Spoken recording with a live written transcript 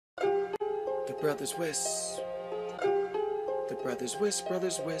The brothers Wisp. The brothers Wisp,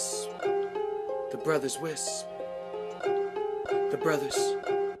 brothers Wisp. The brothers Wisp. The brothers.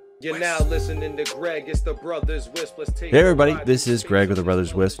 You're now listening to Greg. It's the Brothers Wisp. Let's take Hey everybody, this is Greg with the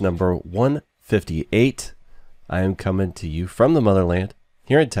Brothers Wisp number 158. I am coming to you from the motherland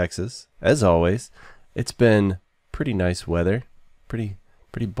here in Texas. As always, it's been pretty nice weather, pretty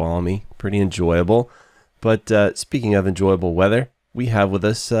balmy, pretty enjoyable. But speaking of enjoyable weather, we have with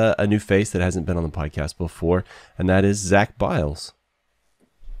us a new face that hasn't been on the podcast before, and that is Zach Biles.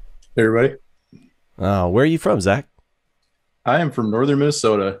 Hey everybody. Where are you from, Zach? I am from northern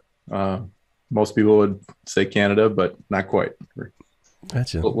Minnesota. Most people would say Canada, but not quite.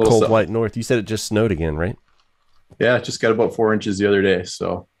 Gotcha. Little Cold south. white north. You said it just snowed again, right? Yeah, just got about 4 inches the other day,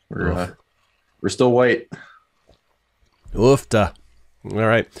 so we're still white. Oofta. All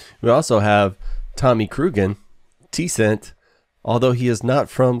right. We also have Tommy Krugen, T-Cent, although he is not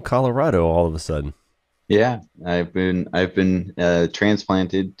from Colorado all of a sudden. Yeah, I've been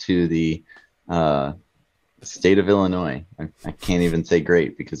transplanted to the state of Illinois. I can't even say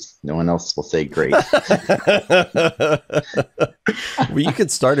great because no one else will say great. Well, you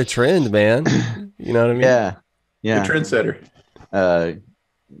could start a trend, man. You know what I mean? Yeah. Good trendsetter.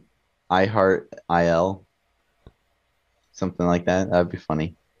 I heart IL, something like that. That'd be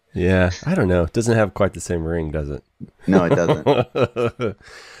funny. Yeah, I don't know. It doesn't have quite the same ring, does it? No, it doesn't.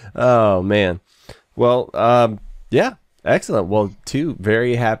 Oh, man. Well, yeah, excellent. Well, two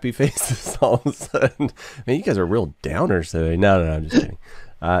very happy faces all of a sudden. Man, you guys are real downers today. No, I'm just kidding.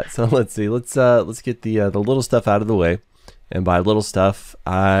 So let's see. Let's get the little stuff out of the way. And by little stuff,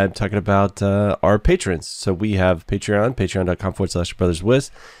 I'm talking about our patrons. So we have Patreon,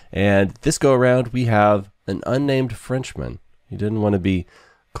 patreon.com/brotherswisp. And this go around, we have an unnamed Frenchman. He didn't want to be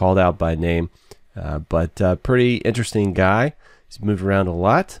called out by name, but pretty interesting guy. He's moved around a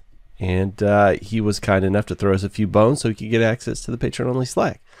lot, and he was kind enough to throw us a few bones so he could get access to the Patreon-only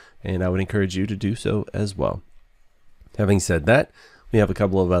Slack. And I would encourage you to do so as well. Having said that, we have a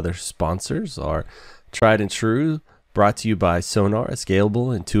couple of other sponsors. Our tried and true, brought to you by Sonar, a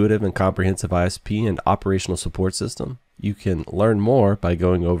scalable, intuitive, and comprehensive ISP and operational support system. You can learn more by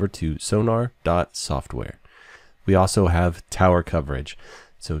going over to Sonar.Software. We also have Tower Coverage.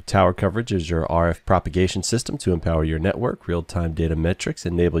 So Tower Coverage is your RF propagation system to empower your network, real-time data metrics,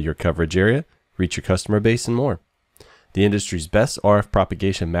 enable your coverage area, reach your customer base, and more. The industry's best RF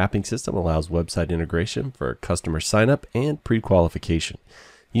propagation mapping system allows website integration for customer sign-up and pre-qualification.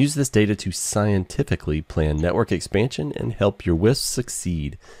 Use this data to scientifically plan network expansion and help your WISP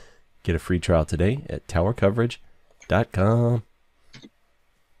succeed. Get a free trial today at towercoverage.com.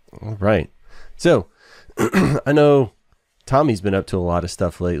 All right. So, I know Tommy's been up to a lot of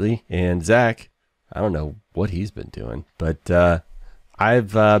stuff lately, and Zach, I don't know what he's been doing, but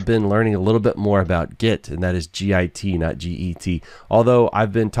I've been learning a little bit more about Git, and that is G-I-T, not G-E-T. Although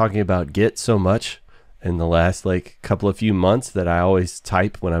I've been talking about Git so much in the last few months that I always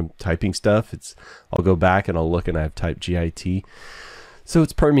type when I'm typing stuff. I'll go back and I'll look and I've typed G-I-T. So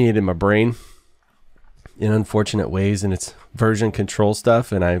it's permeated my brain in unfortunate ways, and it's version control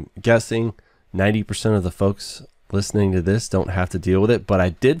stuff, and I'm guessing 90% of the folks listening to this don't have to deal with it, but I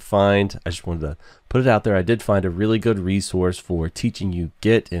just wanted to put it out there, I did find a really good resource for teaching you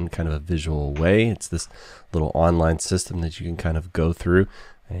Git in kind of a visual way. It's this little online system that you can kind of go through,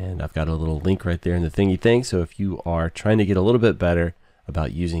 and I've got a little link right there in the thingy thing, so if you are trying to get a little bit better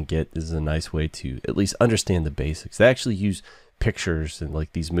about using Git, this is a nice way to at least understand the basics. They actually use pictures and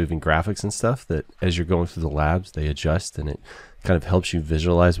like these moving graphics and stuff that as you're going through the labs, they adjust, and it kind of helps you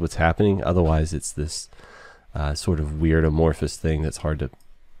visualize what's happening. Otherwise, it's this sort of weird amorphous thing that's hard to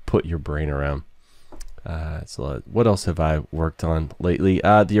put your brain around. So what else have I worked on lately?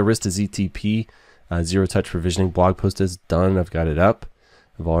 The Arista ZTP zero touch provisioning blog post is done. I've got it up.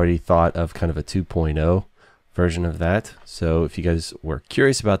 I've already thought of kind of a 2.0 version of that. So if you guys were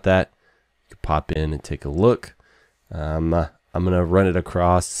curious about that, you can pop in and take a look. I'm going to run it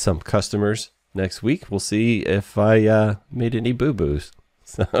across some customers next week. We'll see if I made any boo-boos.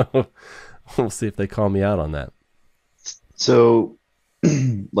 So we'll see if they call me out on that. So,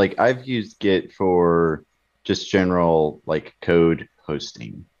 I've used Git for just general code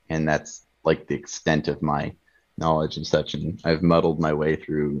hosting, and that's the extent of my knowledge and such. And I've muddled my way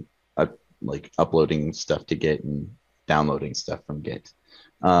through uploading stuff to Git and downloading stuff from Git.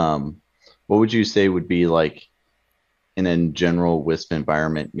 What would you say would be in a general WISP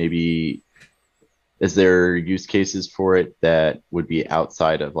environment? Maybe is there use cases for it that would be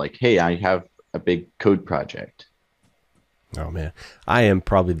outside of hey, I have a big code project? Oh man, I am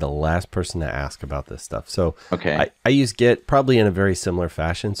probably the last person to ask about this stuff. So Okay. I use Git probably in a very similar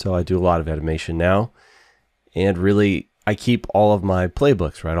fashion. So I do a lot of automation now, and really I keep all of my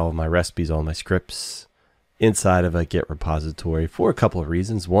playbooks, right? All of my recipes, all of my scripts inside of a Git repository for a couple of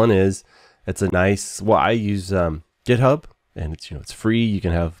reasons. One is it's a nice, well, I use GitHub, and it's, it's free. You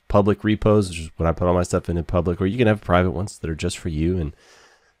can have public repos, which is when I put all my stuff in public, or you can have private ones that are just for you. And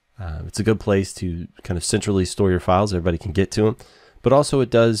it's a good place to kind of centrally store your files. Everybody can get to them. But also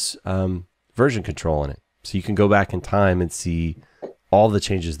it does version control in it. So you can go back in time and see all the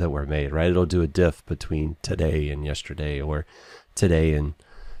changes that were made, right? It'll do a diff between today and yesterday, or today and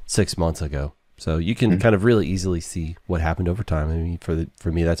 6 months ago. So you can kind of really easily see what happened over time. I mean,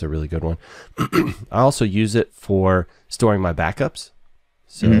 for me, that's a really good one. I also use it for storing my backups.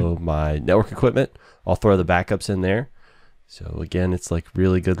 So my network equipment, I'll throw the backups in there. So again, it's like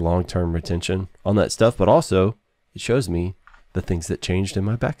really good long-term retention on that stuff, but also it shows me the things that changed in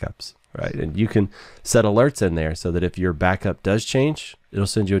my backups, right? And you can set alerts in there so that if your backup does change, it'll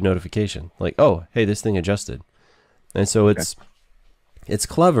send you a notification like, oh, hey, this thing adjusted. And so it's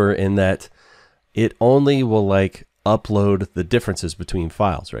clever in that it only will like upload the differences between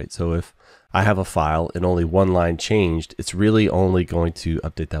files, right? So if I have a file and only one line changed, it's really only going to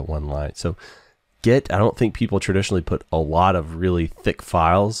update that one line. So Git, I don't think people traditionally put a lot of really thick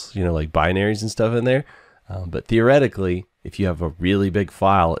files, like binaries and stuff in there. But theoretically, if you have a really big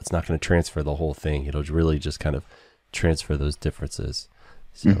file, it's not going to transfer the whole thing. It'll really just kind of transfer those differences.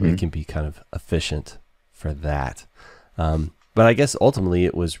 So it can be kind of efficient for that. But I guess ultimately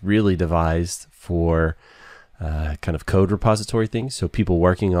it was really devised for kind of code repository things. So people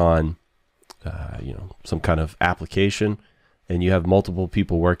working on, some kind of application, and you have multiple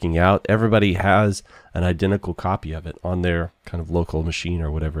people working out, everybody has an identical copy of it on their kind of local machine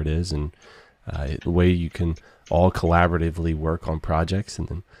or whatever it is. And the way you can all collaboratively work on projects and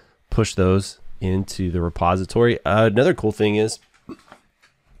then push those into the repository. Another cool thing is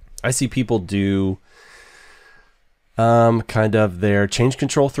I see people do kind of their change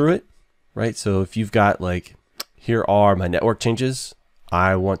control through it, right? So if you've got like, here are my network changes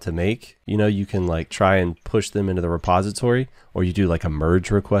I want to make, you can like try and push them into the repository, or you do like a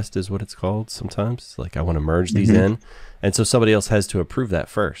merge request is what it's called sometimes. Like I want to merge these in. And so somebody else has to approve that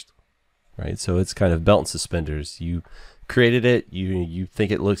first, right? So it's kind of belt and suspenders. You created it, you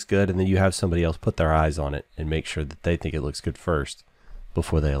think it looks good, and then you have somebody else put their eyes on it and make sure that they think it looks good first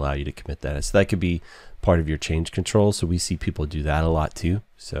before they allow you to commit that. So that could be part of your change control. So we see people do that a lot too.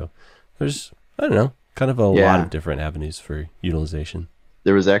 So there's, I don't know, kind of a lot of different avenues for utilization.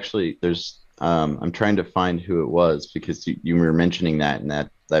 There's I'm trying to find who it was, because you were mentioning that, and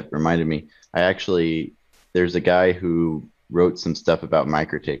that reminded me. There's a guy who wrote some stuff about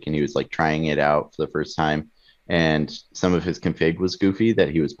Mikrotik, and he was like trying it out for the first time, and some of his config was goofy that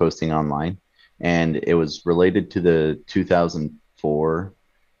he was posting online, and it was related to the 2004,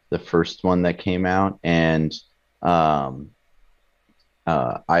 the first one that came out, and I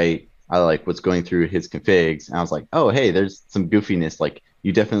like was going through his configs, and I was like, oh, hey, there's some goofiness. Like,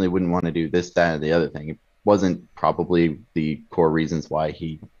 you definitely wouldn't want to do this, that, or the other thing. It wasn't probably the core reasons why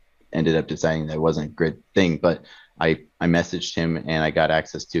he ended up deciding that it wasn't a good thing, but I messaged him and I got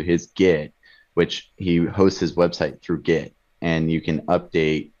access to his Git, which he hosts his website through Git, and you can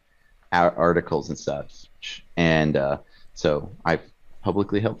update articles and stuff. And so I've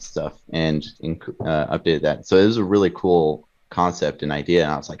publicly helped stuff and updated that. So it was a really cool concept and idea,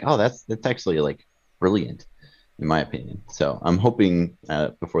 and I was like, oh, that's actually like brilliant in my opinion. So I'm hoping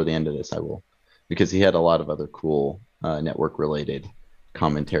before the end of this I will, because he had a lot of other cool network related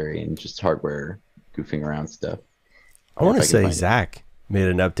commentary and just hardware goofing around stuff. I want to say Zach made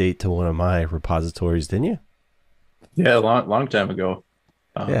an update to one of my repositories, didn't you? Yeah, long time ago.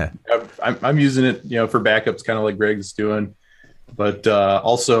 Yeah, I'm using it, for backups, kind of like Greg's doing, but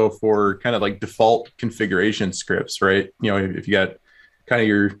also for kind of like default configuration scripts, right? If you got kind of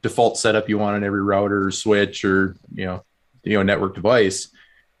your default setup you want on every router or switch or network device,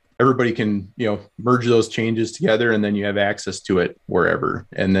 everybody can merge those changes together, and then you have access to it wherever.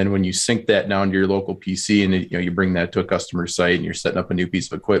 And then when you sync that down to your local PC, and you bring that to a customer site, and you're setting up a new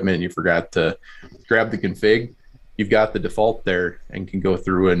piece of equipment, and you forgot to grab the config, you've got the default there and can go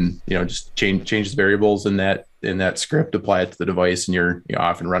through and just change the variables in that script, apply it to the device, and you're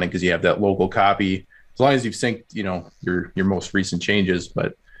off and running because you have that local copy. As long as you've synced, your most recent changes.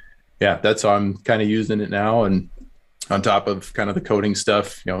 But yeah, that's how I'm kind of using it now. And on top of kind of the coding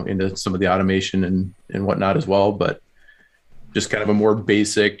stuff, into some of the automation and whatnot as well. But just kind of a more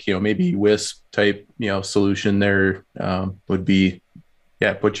basic, maybe WISP type, solution there would be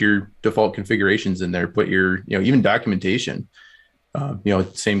yeah, put your default configurations in there, put your, even documentation,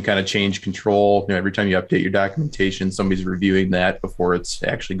 same kind of change control. Every time you update your documentation, somebody's reviewing that before it's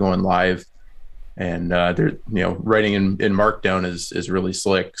actually going live. And they're, writing in Markdown is really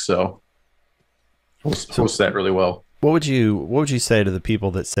slick. So host that really well. What would you say to the people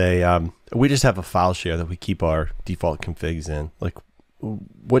that say, we just have a file share that we keep our default configs in? Like,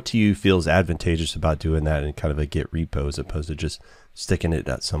 what do you feel is advantageous about doing that in kind of a Git repo as opposed to just sticking it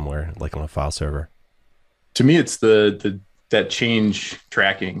at somewhere like on a file server? To me, it's that change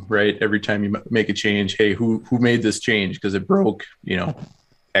tracking, right? Every time you make a change, hey, who made this change because it broke,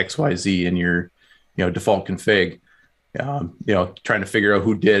 XYZ in your, default config. Trying to figure out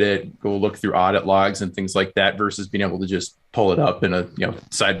who did it, go look through audit logs and things like that, versus being able to just pull it up in a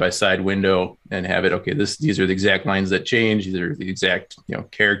side-by-side window and have it, okay, these are the exact lines that changed, these are the exact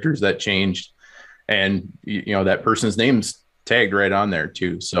characters that changed, and that person's name's tagged right on there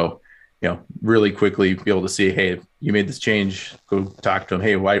too. So really quickly be able to see, hey, you made this change, go talk to them,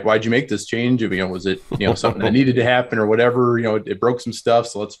 hey, why'd you make this change? Was it something that needed to happen or whatever? It broke some stuff,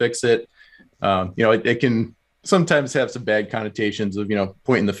 so let's fix it. It can sometimes have some bad connotations of,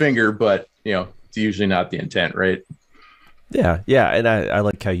 pointing the finger, but, it's usually not the intent, right? Yeah. Yeah. And I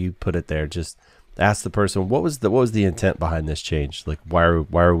like how you put it there. Just ask the person, what was the intent behind this change? Like, why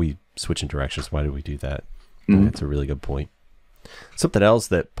are we switching directions? Why did we do that? Mm-hmm. That's a really good point. Something else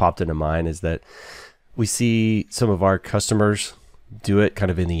that popped into mind is that we see some of our customers do it kind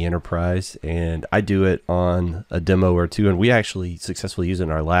of in the enterprise, and I do it on a demo or two. And we actually successfully use it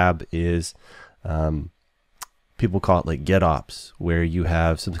in our lab is, people call it like GitOps, where you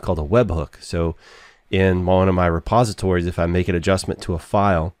have something called a webhook. So in one of my repositories, if I make an adjustment to a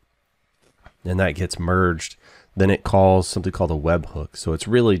file and that gets merged, then it calls something called a webhook. So it's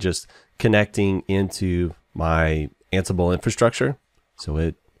really just connecting into my Ansible infrastructure. So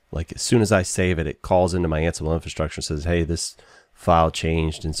it, like, as soon as I save it, it calls into my Ansible infrastructure and says, hey, this file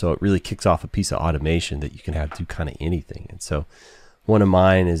changed. And so it really kicks off a piece of automation that you can have do kind of anything. And so one of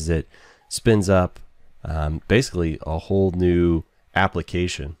mine is that spins up basically a whole new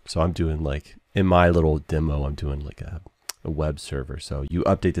application. So I'm doing, like, in my little demo, I'm doing like a web server. So you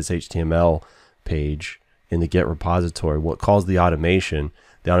update this HTML page in the Git repository. What calls the automation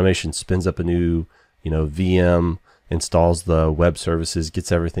spins up a new, VM, installs the web services,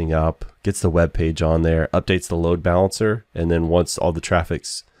 gets everything up, gets the web page on there, updates the load balancer, and then once all the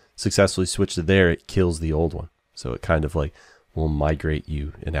traffic's successfully switched to there, it kills the old one. So it kind of like will migrate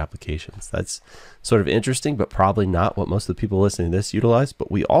you in applications. That's sort of interesting, but probably not what most of the people listening to this utilize.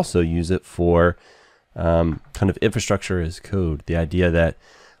 But we also use it for kind of infrastructure as code. The idea that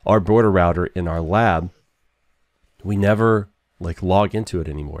our border router in our lab, we never like log into it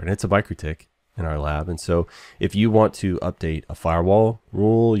anymore. And it's a Mikrotik in our lab. And so if you want to update a firewall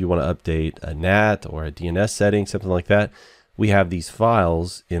rule, you want to update a NAT or a DNS setting, something like that, we have these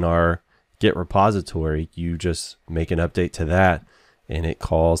files in our Git repository. You just make an update to that and it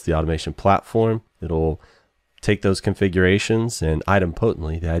calls the automation platform. It'll take those configurations and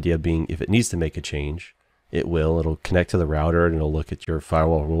idempotently, the idea being if it needs to make a change, it'll connect to the router and it'll look at your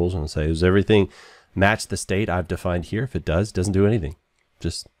firewall rules and say, does everything match the state I've defined here? If it does, doesn't do anything,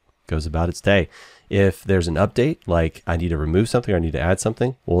 just goes about its day. If there's an update, like I need to remove something or I need to add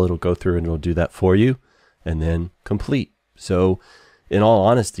something, well, it'll go through and it'll do that for you and then complete. So in all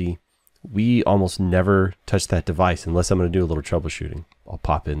honesty, we almost never touch that device unless I'm going to do a little troubleshooting. I'll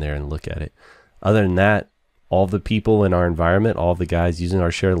pop in there and look at it. Other than that, all the people in our environment, all the guys using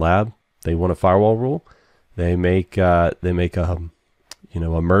our shared lab, they want a firewall rule. They make a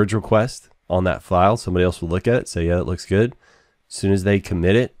merge request on that file. Somebody else will look at it, say, yeah, it looks good. As soon as they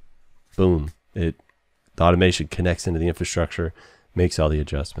commit it, boom, the automation connects into the infrastructure, makes all the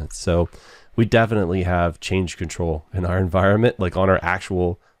adjustments. So we definitely have change control in our environment, like on our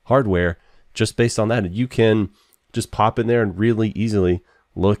actual hardware, just based on that. And you can just pop in there and really easily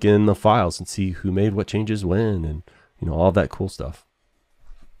look in the files and see who made what changes when, and all that cool stuff.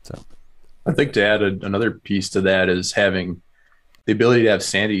 So I think to add another piece to that is having the ability to have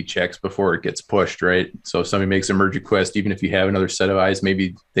sanity checks before it gets pushed, right? So if somebody makes a merge request, even if you have another set of eyes,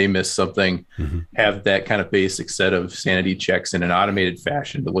 maybe they miss something, have that kind of basic set of sanity checks in an automated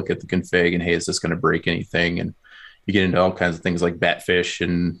fashion to look at the config and, hey, is this going to break anything? And you get into all kinds of things like batfish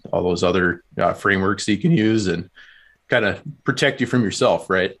and all those other frameworks you can use and kind of protect you from yourself,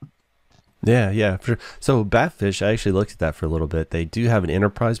 right? Yeah, for sure. So batfish, I actually looked at that for a little bit. They do have an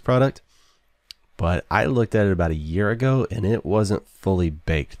enterprise product, but I looked at it about a year ago and it wasn't fully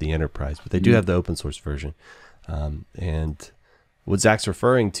baked, the enterprise, but they do have the open source version. And what Zach's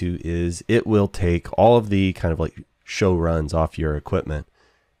referring to is it will take all of the kind of like show runs off your equipment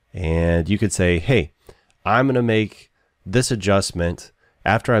And you could say, hey, I'm going to make this adjustment.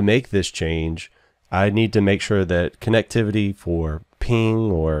 After I make this change, I need to make sure that connectivity for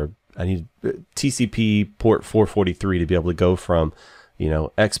ping, or I need TCP port 443 to be able to go from,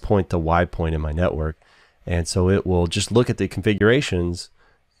 X point to Y point in my network. And so it will just look at the configurations,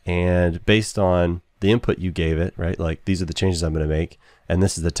 and based on the input you gave it, right? Like, these are the changes I'm going to make, and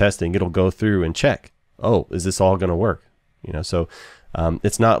this is the testing. It'll go through and check, oh, is this all going to work? So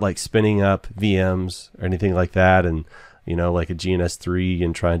it's not like spinning up VMs or anything like that, and like a GNS3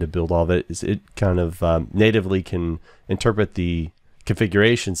 and trying to build all of it. It kind of natively can interpret the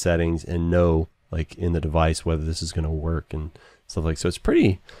configuration settings and know, like, in the device whether this is going to work and stuff like. So it's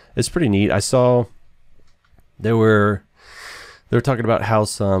pretty neat. I saw they were talking about how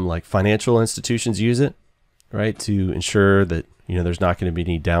some, like, financial institutions use it, right, to ensure that there's not going to be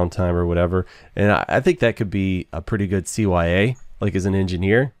any downtime or whatever. And I think that could be a pretty good CYA, like, as an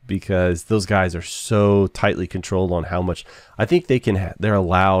engineer, because those guys are so tightly controlled on how much. I think they're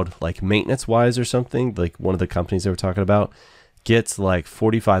allowed, like, maintenance wise or something. Like, one of the companies they were talking about gets like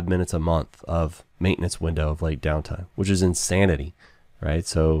 45 minutes a month of maintenance window of, like, downtime, which is insanity, right?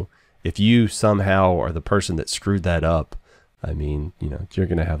 So if you somehow are the person that screwed that up, I mean, you're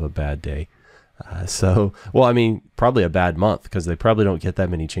going to have a bad day. Probably a bad month, because they probably don't get that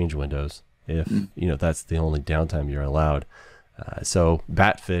many change windows if, that's the only downtime you're allowed. So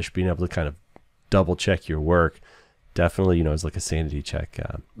batfish, being able to kind of double check your work, definitely, is like a sanity check.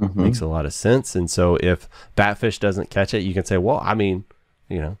 Makes a lot of sense. And so if batfish doesn't catch it, you can say, well, what do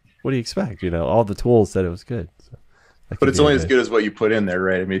you expect? All the tools said it was good. So but it's only as good as what you put in there,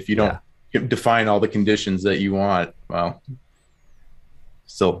 right? I mean, if you don't define all the conditions that you want, well,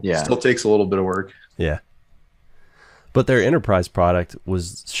 still takes a little bit of work. Yeah. But their enterprise product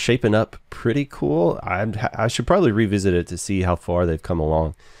was shaping up pretty cool. I should probably revisit it to see how far they've come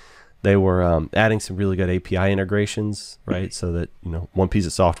along. They were adding some really good API integrations, right? So that, one piece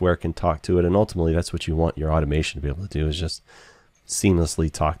of software can talk to it. And ultimately, that's what you want your automation to be able to do, is just seamlessly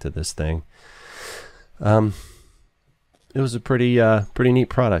talk to this thing. It was a pretty neat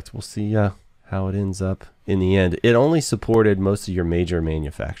product. We'll see how it ends up in the end. It only supported most of your major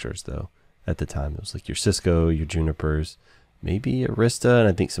manufacturers, though. At the time, it was like your Cisco, your Junipers, maybe Arista, and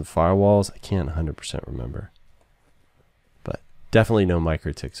I think some firewalls. I can't 100% remember, but definitely no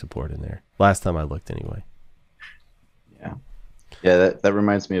Mikrotik support in there. Last time I looked, anyway. Yeah. That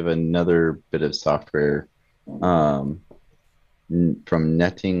reminds me of another bit of software from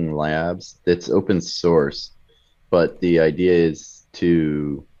Netting Labs. It's open source, but the idea is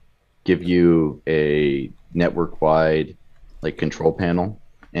to give you a network-wide, like, control panel,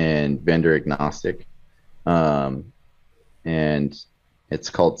 and vendor agnostic, and it's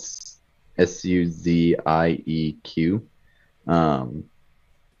called SuzieQ, and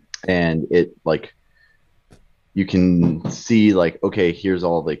it, like, you can see, like, okay, here's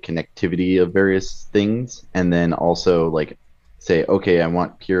all the connectivity of various things, and then also, like, say, okay, I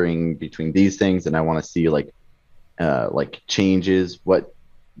want peering between these things, and I want to see, like changes, what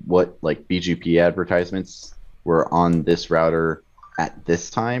like BGP advertisements were on this router at this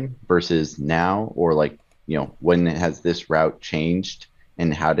time versus now, or, like, when has this route changed,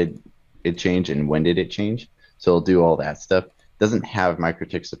 and how did it change, and when did it change? So it'll do all that stuff. Doesn't have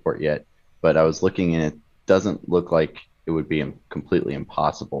Mikrotik support yet, but I was looking, and it doesn't look like it would be completely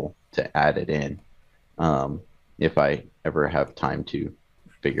impossible to add it in, if I ever have time to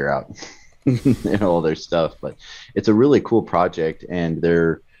figure out all their stuff. But it's a really cool project, and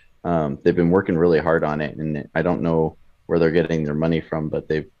they've been working really hard on it, and I don't know where they're getting their money from, but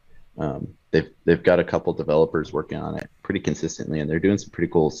they've got a couple developers working on it pretty consistently, and they're doing some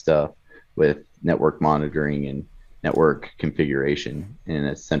pretty cool stuff with network monitoring and network configuration in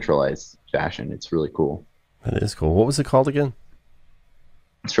a centralized fashion. It's really cool. That is cool. What was it called again?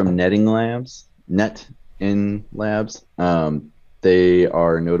 It's from Netting Labs. Net-In Labs. They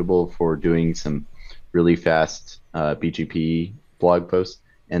are notable for doing some really fast BGP blog posts,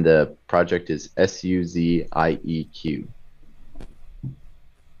 and the project is SuzieQ.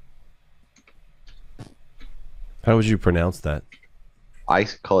 How would you pronounce that? I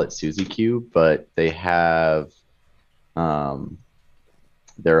call it SuzieQ, but they have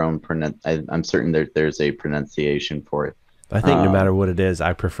their own I'm certain there's a pronunciation for it. I think no matter what it is,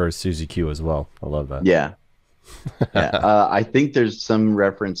 I prefer SuzieQ as well. I love that. Yeah. Yeah. I think there's some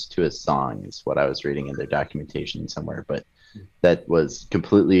reference to a song, is what I was reading in their documentation somewhere, but that was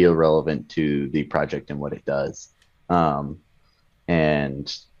completely irrelevant to the project and what it does. Completely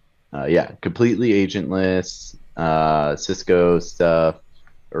agentless, Cisco stuff,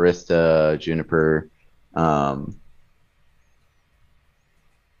 Arista, Juniper,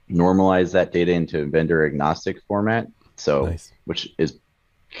 normalize that data into vendor agnostic format. So, Nice. which is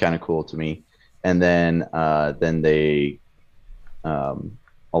kind of cool to me. And then they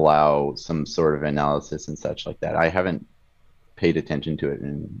allow some sort of analysis and such like that. I haven't paid attention to it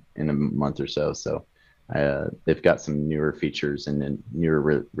in a month or so. So they've got some newer features and then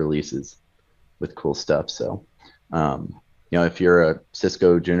newer releases with cool stuff. So, if you're a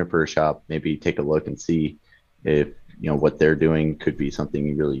Cisco Juniper shop, maybe take a look and see if, what they're doing could be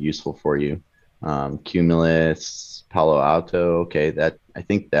something really useful for you. Cumulus, Palo Alto. Okay. I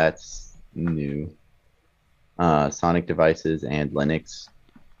think that's new. Sonic devices and Linux.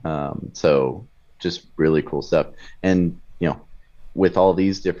 So just really cool stuff. And, with all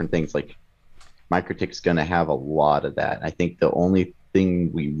these different things, like Mikrotik's going to have a lot of that. I think the only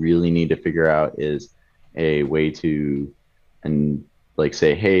thing we really need to figure out is a way to, and like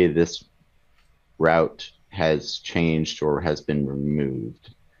say, hey, this route has changed or has been removed.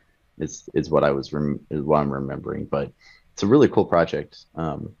 Is what is what I'm remembering. But it's a really cool project,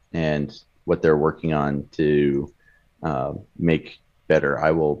 and what they're working on to make better.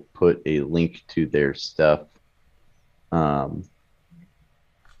 I will put a link to their stuff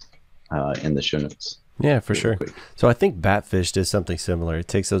in the show notes. Yeah, for really sure. quick. So I think Batfish does something similar. It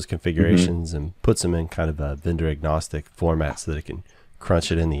takes those configurations and puts them in kind of a vendor agnostic format so that it can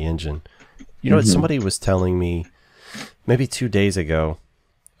crunch it in the engine. You know what? Somebody was telling me maybe 2 days ago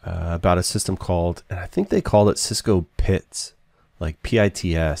about a system called, and I think they called it Cisco Pits, like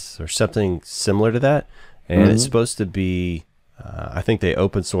PITS or something similar to that. And it's supposed to be, I think they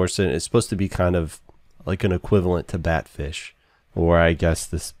open sourced it. It's supposed to be kind of like an equivalent to Batfish, or I guess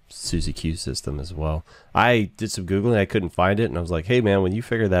this SuzieQ system as well. I did some Googling. I couldn't find it. And I was like, hey, man, when you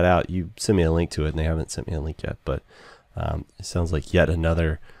figure that out, you send me a link to it. And they haven't sent me a link yet. But it sounds like yet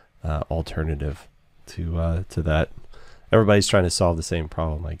another alternative to that. Everybody's trying to solve the same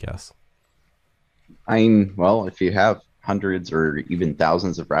problem, I guess. Well, if you have hundreds or even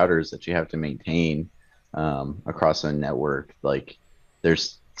thousands of routers that you have to maintain across a network, like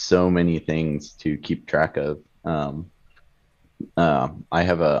there's so many things to keep track of. I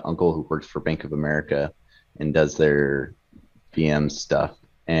have an uncle who works for Bank of America and does their VM stuff,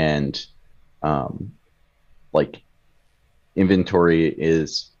 and like inventory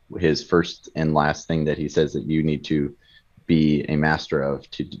is his first and last thing that he says that you need to be a master of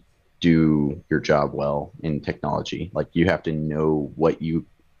to do your job well in technology. Like you have to know what you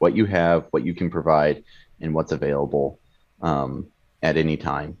have, what you can provide, and what's available at any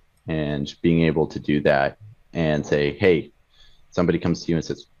time, and being able to do that and say, hey, somebody comes to you and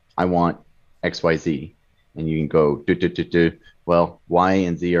says, I want XYZ, and you can go well, Y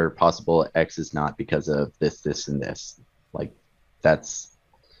and Z are possible, X is not because of this and this. Like that's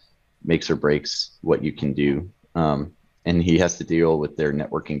makes or breaks what you can do. And he has to deal with their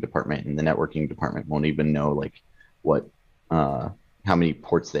networking department, and the networking department won't even know like what how many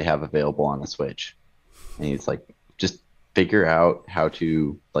ports they have available on a switch. And he's like, just figure out how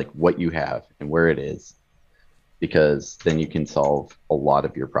to like what you have and where it is, because then you can solve a lot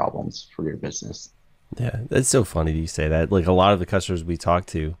of your problems for your business. Yeah, it's so funny that you say that. Like a lot of the customers we talk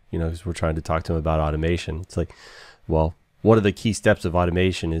to, because we're trying to talk to them about automation. It's like, well, one of the key steps of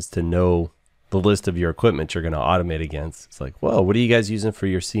automation is to know the list of your equipment you're going to automate against. It's like, well, what are you guys using for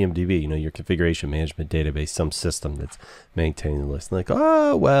your CMDB? Your configuration management database, some system that's maintaining the list. And like,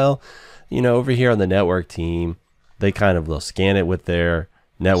 oh, well, over here on the network team, they kind of will scan it with their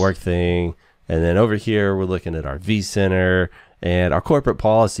network thing. And then over here, we're looking at our vCenter, and our corporate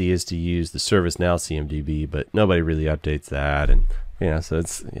policy is to use the ServiceNow CMDB, but nobody really updates that. And, so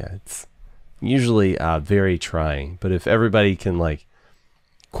it's usually very trying. But if everybody can like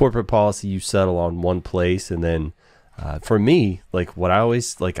corporate policy, you settle on one place. And then for me, like what I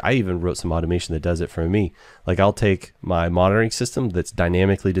always like, I even wrote some automation that does it for me. Like I'll take my monitoring system that's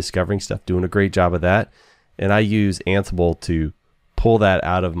dynamically discovering stuff, doing a great job of that. And I use Ansible to pull that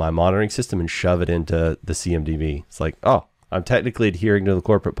out of my monitoring system and shove it into the CMDB. It's like, oh, I'm technically adhering to the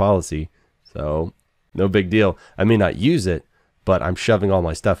corporate policy, so no big deal. I may not use it, but I'm shoving all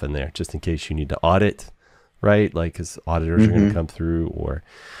my stuff in there just in case you need to audit, right? Like, because auditors are going to come through, or,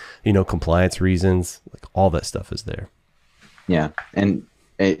 compliance reasons, like all that stuff is there. Yeah. And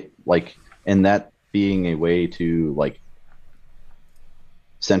and that being a way to like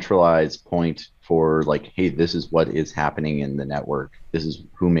centralize point for like, hey, this is what is happening in the network. This is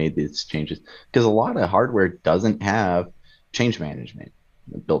who made these changes. Because a lot of hardware doesn't have change management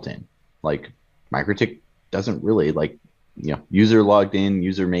built in. Like Mikrotik doesn't really like, user logged in,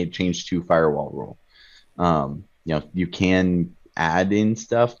 user made change to firewall rule. You can add in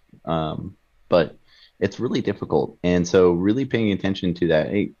stuff, but it's really difficult. And so really paying attention to that,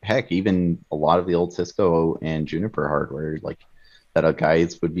 hey, heck, even a lot of the old Cisco and Juniper hardware, like that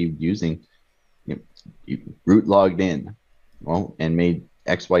guys would be using, you root logged in, well, and made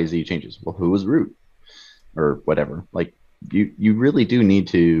XYZ changes. Well, who was root or whatever? Like you really do need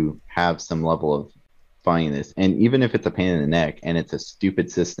to have some level of finding this. And even if it's a pain in the neck and it's a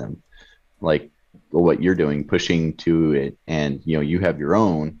stupid system, like what you're doing, pushing to it, and you have your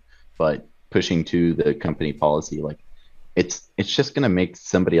own, but pushing to the company policy, like it's just going to make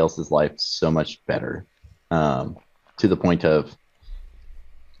somebody else's life so much better, to the point of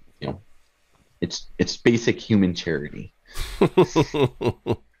it's basic human charity.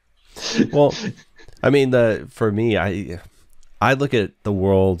 Well, I mean, for me, I look at the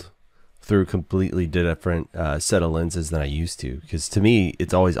world through completely different set of lenses than I used to, because to me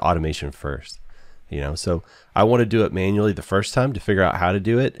it's always automation first, so I want to do it manually the first time to figure out how to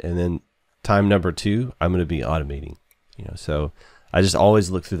do it, and then time number 2 I'm going to be automating, so I just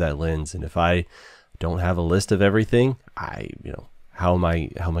always look through that lens. And if I don't have a list of everything, how am I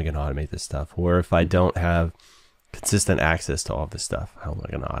going to automate this stuff? Or if I don't have consistent access to all this stuff, how am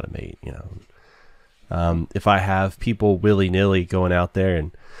I going to automate? If I have people willy-nilly going out there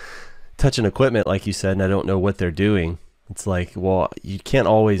and touching equipment, like you said, and I don't know what they're doing, it's like, well, you can't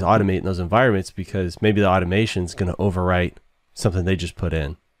always automate in those environments, because maybe the automation is going to overwrite something they just put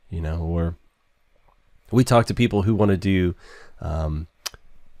in, or we talk to people who want to do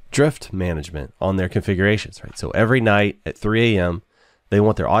drift management on their configurations, right? So every night at 3 a.m., they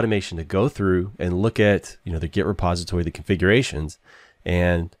want their automation to go through and look at, their Git repository, the configurations,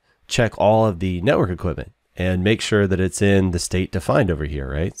 and check all of the network equipment and make sure that it's in the state defined over here,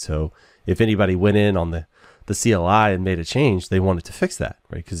 right? So if anybody went in on the CLI and made a change, they wanted to fix that,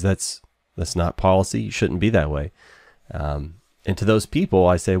 right? Because that's not policy. You shouldn't be that way. And to those people,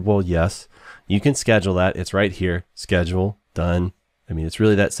 I say, well, yes, you can schedule that. It's right here. Schedule, done. I mean, it's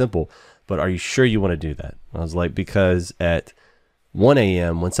really that simple. But are you sure you want to do that? I was like, because at 1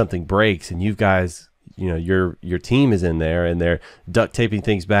 a.m. when something breaks and you guys, your team is in there and they're duct taping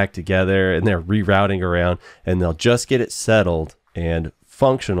things back together and they're rerouting around, and they'll just get it settled and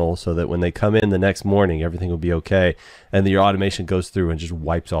functional so that when they come in the next morning, everything will be okay. And your automation goes through and just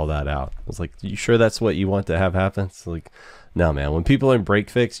wipes all that out. I was like, you sure that's what you want to have happen? It's like, no, man, when people are in break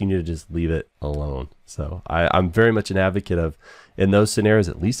fix, you need to just leave it alone. So I'm very much an advocate of, in those scenarios,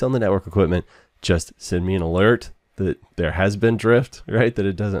 at least on the network equipment, just send me an alert that there has been drift, right? That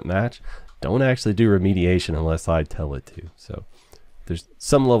it doesn't match. Don't actually do remediation unless I tell it to. So there's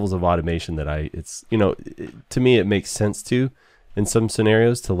some levels of automation that to me, it makes sense to, in some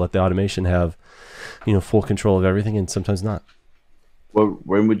scenarios, to let the automation have, full control of everything, and sometimes not. Well,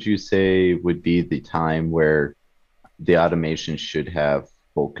 when would you say would be the time where the automation should have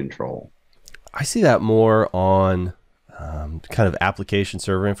full control? I see that more on kind of application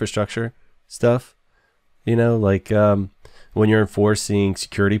server infrastructure stuff, like when you're enforcing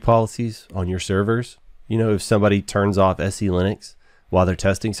security policies on your servers. If somebody turns off SE Linux while they're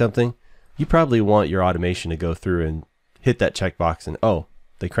testing something, you probably want your automation to go through and hit that checkbox and, oh,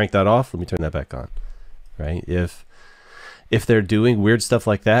 they cranked that off, let me turn that back on, right? If they're doing weird stuff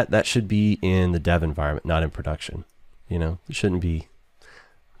like that, that should be in the dev environment, not in production. It shouldn't be.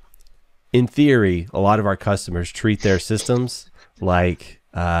 In theory, a lot of our customers treat their systems like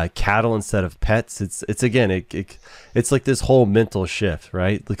cattle instead of pets. It's again, it's like this whole mental shift,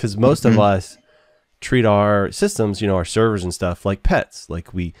 right? Because most of us treat our systems, our servers and stuff, like pets.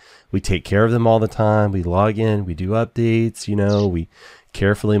 Like we take care of them all the time. We log in, we do updates, we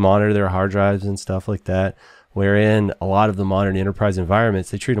carefully monitor their hard drives and stuff like that. Wherein a lot of the modern enterprise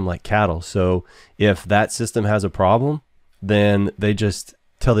environments, they treat them like cattle. So if that system has a problem, then they just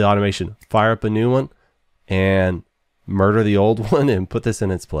tell the automation, fire up a new one and murder the old one and put this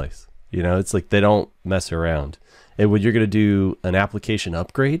in its place. It's like they don't mess around. And when you're going to do an application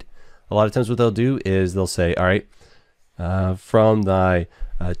upgrade, a lot of times what they'll do is they'll say, all right, from the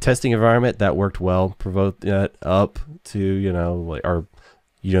testing environment, that worked well, promote that up to,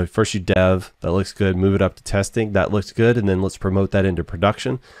 first you dev, that looks good, move it up to testing, that looks good, and then let's promote that into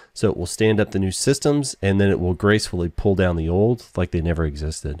production. So it will stand up the new systems, and then it will gracefully pull down the old like they never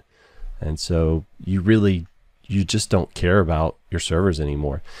existed. And so you just don't care about your servers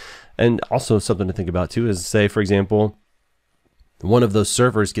anymore. And also something to think about too is, say, for example, one of those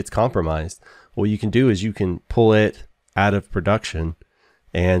servers gets compromised. What you can do is you can pull it out of production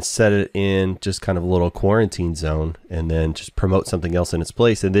and set it in just kind of a little quarantine zone, and then just promote something else in its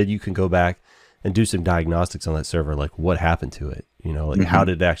place. And then you can go back and do some diagnostics on that server, like what happened to it, how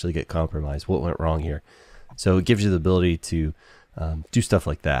did it actually get compromised? What went wrong here? So it gives you the ability to do stuff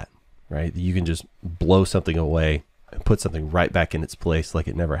like that, right? You can just blow something away and put something right back in its place like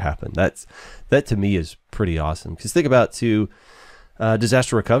it never happened. That to me is pretty awesome. Because think about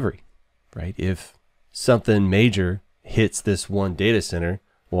disaster recovery, right? If something major hits this one data center,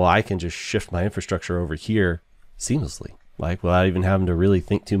 well, I can just shift my infrastructure over here seamlessly, like without even having to really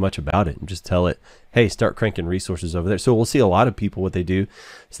think too much about it, and just tell it, hey, start cranking resources over there. So we'll see a lot of people, what they do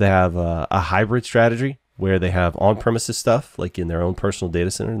is they have a hybrid strategy where they have on-premises stuff like in their own personal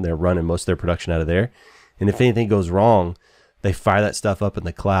data center, and they're running most of their production out of there. And if anything goes wrong, they fire that stuff up in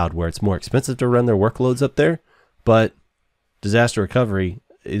the cloud, where it's more expensive to run their workloads up there. But disaster recovery,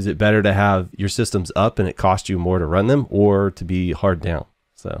 is it better to have your systems up and it costs you more to run them, or to be hard down?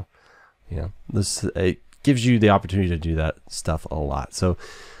 So, it gives you the opportunity to do that stuff a lot. So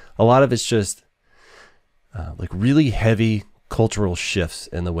a lot of it's just like really heavy cultural shifts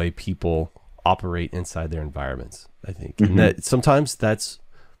in the way people operate inside their environments, I think. And that sometimes that's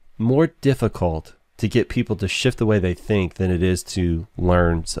more difficult to get people to shift the way they think than it is to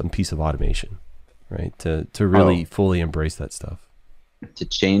learn some piece of automation, right? To really fully embrace that stuff. To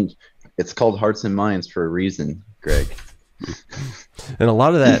change, it's called hearts and minds for a reason, Greg. And a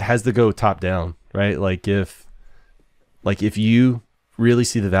lot of that has to go top down, right? Like if you really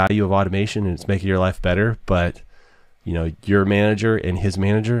see the value of automation and it's making your life better, but your manager and his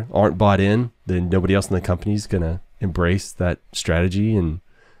manager aren't bought in, then nobody else in the company is going to embrace that strategy. And,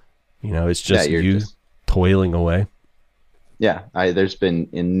 it's just toiling away. Yeah. There's been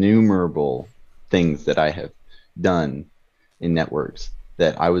innumerable things that I have done in networks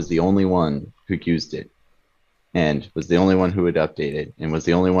that I was the only one who used it, and was the only one who would update it, and was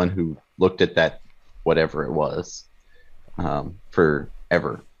the only one who looked at that, whatever it was,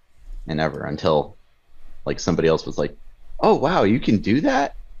 forever and ever, until like somebody else was like, oh, wow, you can do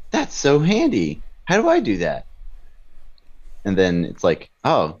that? That's so handy. How do I do that? And then it's like,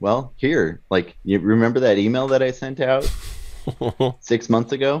 oh, well, here, like, you remember that email that I sent out 6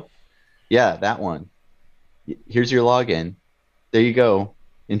 months ago? Yeah, that one. Here's your login. There you go.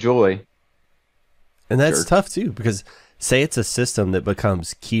 Enjoy. And that's tough too, because say it's a system that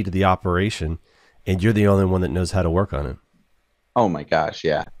becomes key to the operation and you're the only one that knows how to work on it. Oh my gosh,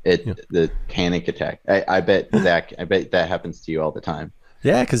 yeah. The panic attack. I bet, Zach, I bet that happens to you all the time.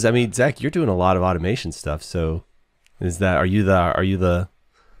 Yeah, because Zach, you're doing a lot of automation stuff. So are you the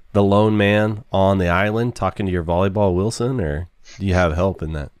lone man on the island talking to your volleyball Wilson, or do you have help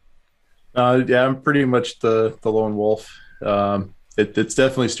in that? Yeah, I'm pretty much the lone wolf. It's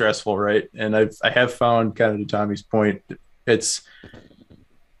definitely stressful, right? And I have found, kind of to Tommy's point, I've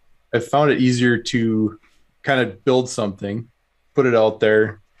found it easier to kind of build something, put it out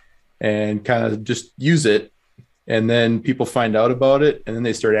there, and kind of just use it. And then people find out about it, and then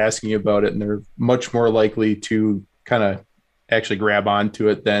they start asking about it, and they're much more likely to kind of actually grab onto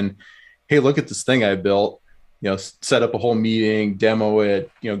it than, hey, look at this thing I built. Set up a whole meeting, demo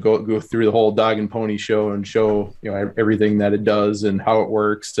it, go through the whole dog and pony show and show, everything that it does and how it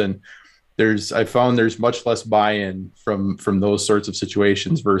works. And I found there's much less buy-in from those sorts of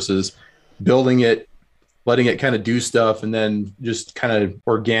situations versus building it, letting it kind of do stuff, and then just kind of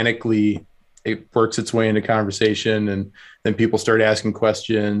organically it works its way into conversation, and then people start asking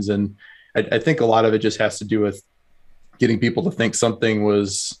questions. And I think a lot of it just has to do with getting people to think something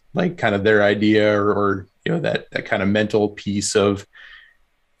was like kind of their idea, or that kind of mental piece of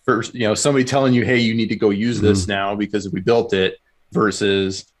first, somebody telling you, hey, you need to go use this now because we built it,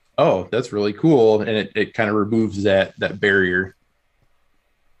 versus, oh, that's really cool. And it kind of removes that barrier.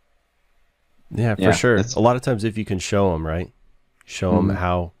 Yeah, for sure. A lot of times if you can show them, right? Show them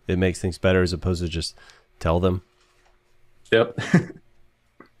how it makes things better as opposed to just tell them. Yep.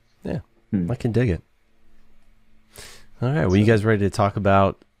 Yeah, I can dig it. All right. Well, you guys ready to talk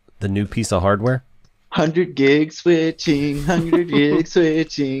about the new piece of hardware? 100 gig switching, 100 gig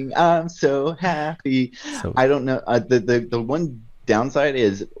switching. I'm so happy. I don't know. The one downside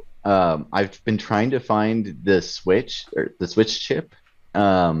is I've been trying to find the switch chip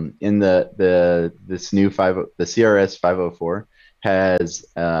in this new the CRS 504 has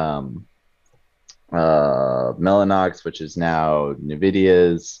Mellanox, which is now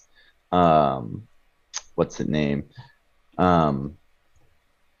NVIDIA's what's the name?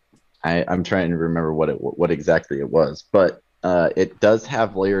 I'm trying to remember what exactly it was, but it does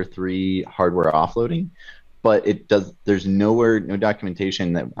have layer 3 hardware offloading, but there's no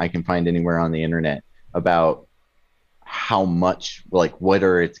documentation that I can find anywhere on the internet about how much, like, what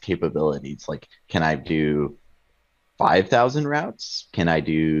are its capabilities. Like, can I do 5,000 routes? Can I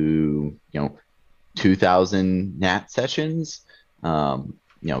do 2,000 NAT sessions? Can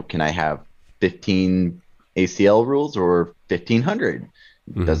I have 15 ACL rules or 1,500?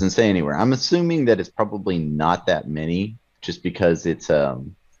 Mhm. Doesn't say anywhere. I'm assuming that it's probably not that many, just because it's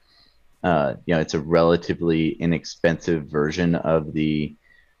it's a relatively inexpensive version of the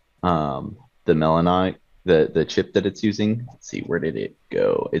melanite, the chip that it's using. Let's see, where did it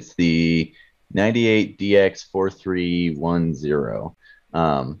go? It's the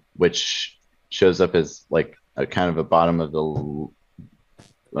 98DX4310, which shows up as like a kind of a bottom of the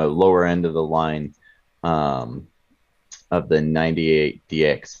lower end of the line of the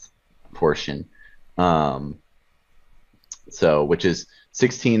 98DX portion. So which is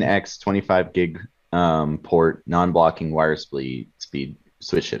 16x 25 gig port non-blocking wire speed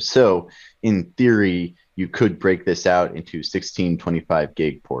switch shift. So in theory, you could break this out into 16 25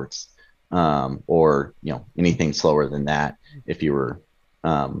 gig ports, or anything slower than that if you were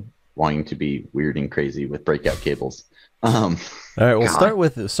wanting to be weird and crazy with breakout cables. All right, we'll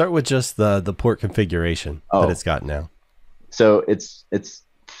God. start with just the port configuration that it's got now. So it's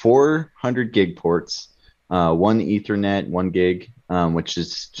 400 gig ports, one Ethernet, 1 gig, which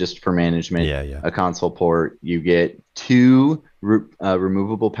is just for management. Yeah. A console port. You get 2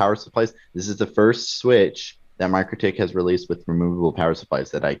 removable power supplies. This is the first switch that Mikrotik has released with removable power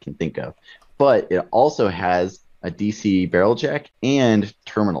supplies that I can think of. But it also has a DC barrel jack and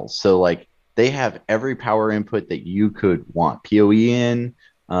terminals. So like they have every power input that you could want. PoE in,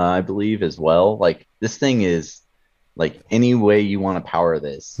 I believe, as well. Like this thing is like any way you want to power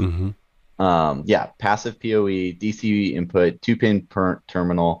this. Mm-hmm. Passive PoE, DC input, 2-pin per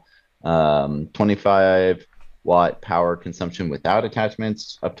terminal, 25 watt power consumption without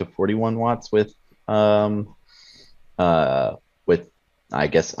attachments, up to 41 watts with I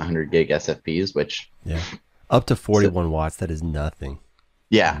guess 100 gig SFPs, which up to 41 watts. That is nothing.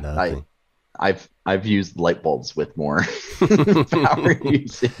 Nothing. I've used light bulbs with more power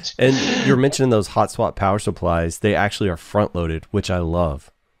usage. And you're mentioning those hot swap power supplies. They actually are front loaded, which I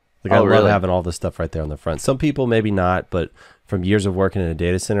love. Like I love having all this stuff right there on the front. Some people maybe not, but from years of working in a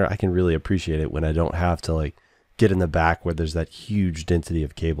data center, I can really appreciate it when I don't have to like get in the back where there's that huge density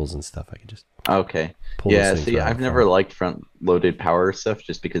of cables and stuff. I can just pull those things right I've never liked front loaded power stuff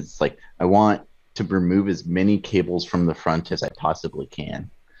just because it's like I want to remove as many cables from the front as I possibly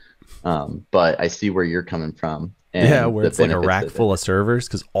can. But I see where you're coming from. And where it's like a rack full of servers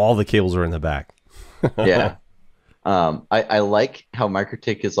because all the cables are in the back. Yeah. I like how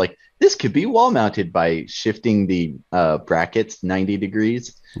Mikrotik is like, this could be wall mounted by shifting the brackets 90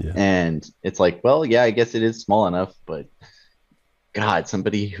 degrees. Yeah. And it's like, well, yeah, I guess it is small enough, but God,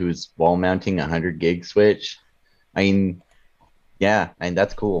 somebody who's wall mounting 100 gig switch, I mean, yeah, and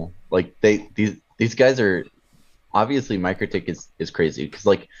that's cool. Like these guys are obviously Mikrotik is crazy because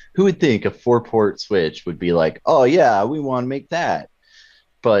like who would think a 4-port switch would be like, oh yeah, we want to make that,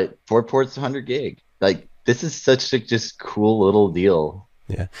 but 4 ports 100 gig. Like this is such a just cool little deal.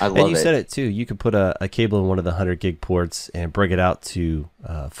 Yeah, I love it. And you said it too. You could put a cable in one of the 100 gig ports and break it out to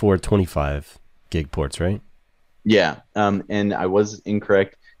 4 25 gig ports, right? Yeah, and I was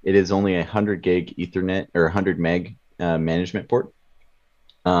incorrect. It is only 100 gig Ethernet or 100 meg management port.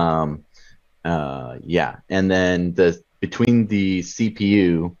 And then between the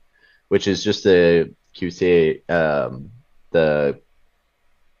CPU, which is just a QC,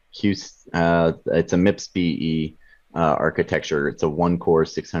 it's a MIPS-BE architecture. It's a 1-core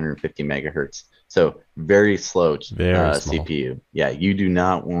 650 megahertz. So very slow CPU. Yeah, you do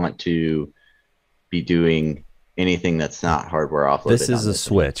not want to be doing anything that's not hardware offloaded. This is a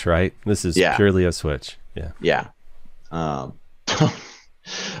switch, right? This is purely a switch. Yeah. And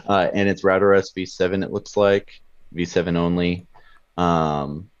it's router OS v7, it looks like. v7 only.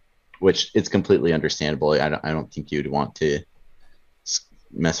 Which it's completely understandable. I don't think you'd want to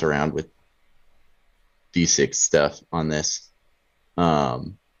mess around with v6 stuff on this.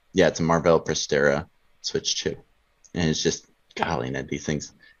 It's a Marvell Prestera switch chip. And it's just, golly, Ned, these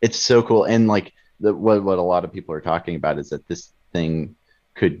things. It's so cool. And like what a lot of people are talking about is that this thing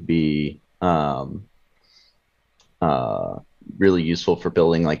could be really useful for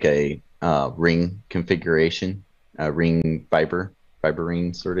building like a ring configuration, a ring fiber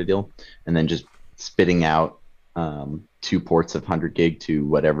ring sort of deal, and then just spitting out 2 ports of 100 gig to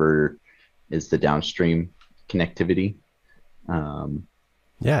whatever is the downstream connectivity.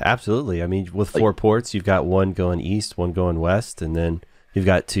 Yeah, absolutely. I mean, with 4 ports, you've got 1 going east, 1 going west, and then you've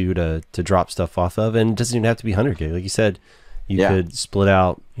got 2 to drop stuff off of, and it doesn't even have to be 100 gig. Like you said, you could split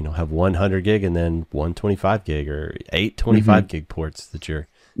out, have 100 gig and then 125 gig or 8 25 gig ports that you're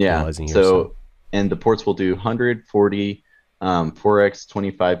utilizing here. So, and the ports will do 140, 4x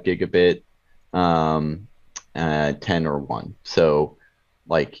 25 gigabit, 10 or 1. So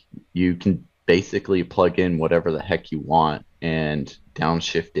like you can basically plug in whatever the heck you want and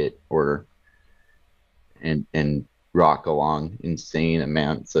downshift it and rock along insane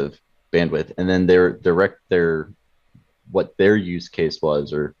amounts of bandwidth. And then what their use case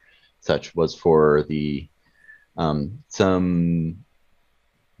was or such was for the some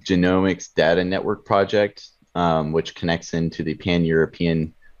genomics data network project, which connects into the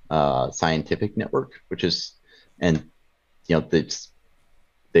pan-European scientific network, which is, and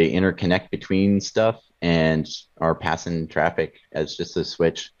they interconnect between stuff and are passing traffic as just a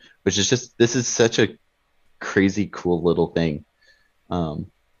switch, which is just, this is such a crazy cool little thing.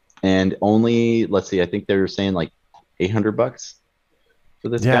 And only, let's see, I think they were saying like $800 for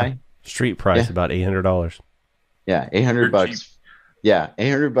this guy. Street price about $800. Yeah, $800. Yeah,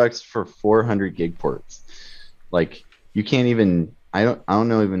 $800 for 400 gig ports. Like, you can't even, I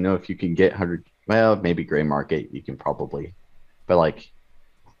don't even know if you can get 100. Well, maybe gray market you can probably, but like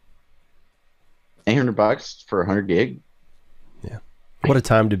 $800 for 100 gig. Yeah, what a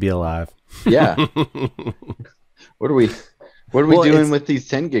time to be alive. Yeah. What are we doing with these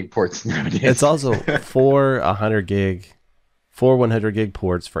 10 gig ports nowadays? It's also four 100 gig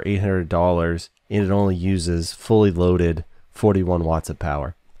ports for $800, and it only uses fully loaded 41 watts of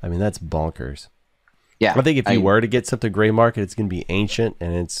power. I mean, that's bonkers. Yeah. I think if you were to get something gray market, it's going to be ancient,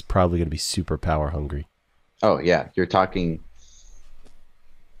 and it's probably going to be super power hungry. Oh, yeah. You're talking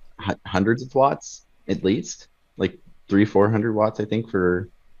hundreds of watts at least, like 300-400 watts, I think, for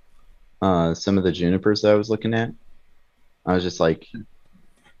some of the Junipers that I was looking at. I was just like,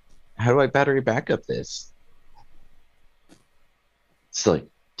 how do I battery backup this? It's like,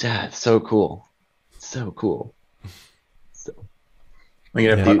 so cool. So cool. So you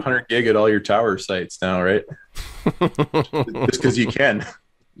have 100 gig at all your tower sites now, right? Just because you can.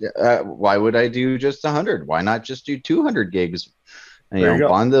 Why would I do just 100? Why not just do 200 gigs? And,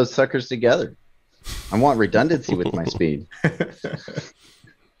 bond those suckers together. I want redundancy with my speed.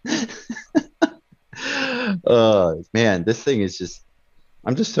 Man, this thing is just,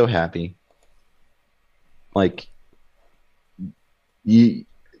 I'm just so happy. Like, the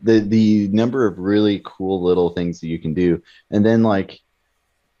number of really cool little things that you can do. And then, like,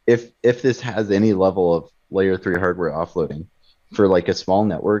 if this has any level of layer 3 hardware offloading for like a small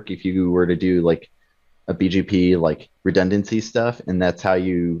network, if you were to do like a BGP, like redundancy stuff, and that's how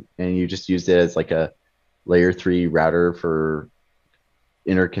you just used it as like a layer 3 router for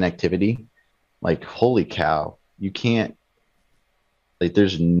interconnectivity, like, holy cow, you can't, like,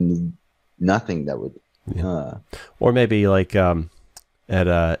 there's nothing that would or maybe like at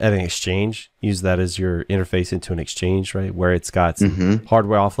an exchange, use that as your interface into an exchange, right? Where it's got some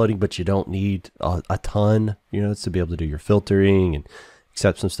hardware offloading, but you don't need a ton, to be able to do your filtering and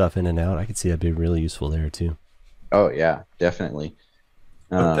accept some stuff in and out. I could see that being really useful there too. Oh yeah, definitely.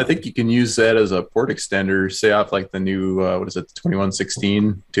 I think you can use that as a port extender, say off like the new,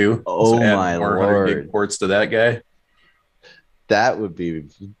 2116 too. Oh, so add my more Lord. 100 gig ports to that guy. That would be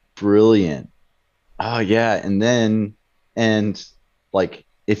brilliant. Oh yeah, and like,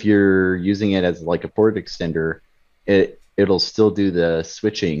 if you're using it as like a port extender, it'll still do the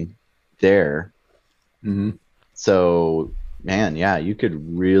switching there. So, man, yeah, you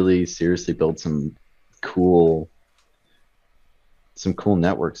could really seriously build some cool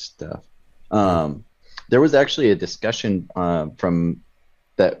network stuff. There was actually a discussion from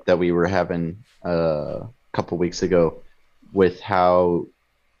that we were having a couple weeks ago with how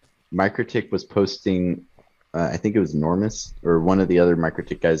Mikrotik was posting. I think it was Normus or one of the other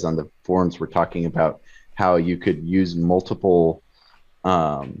Mikrotik guys on the forums were talking about how you could use multiple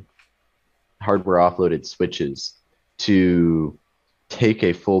hardware offloaded switches to take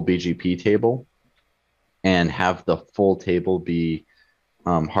a full BGP table and have the full table be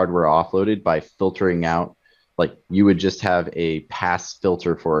hardware offloaded by filtering out. Like, you would just have a pass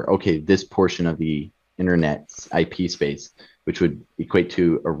filter for, okay, this portion of the internet's IP space, which would equate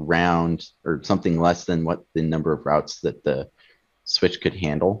to around or something less than what the number of routes that the switch could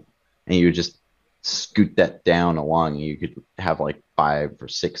handle. And you would just scoot that down along, and you could have like 5 or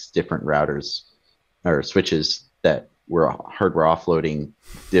 6 different routers or switches that were hardware offloading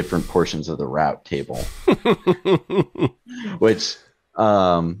different portions of the route table. Which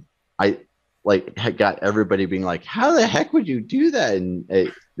I like had got everybody being like, how the heck would you do that?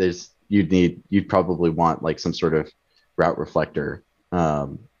 And you'd probably want like some sort of route reflector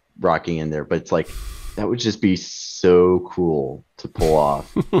rocking in there, but it's like, that would just be so cool to pull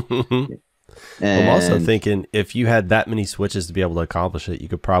off. I'm also thinking, if you had that many switches to be able to accomplish it, you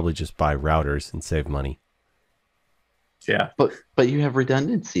could probably just buy routers and save money. Yeah, but you have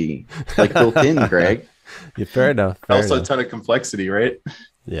redundancy like built in, Greg. Yeah, fair enough. A ton of complexity, right?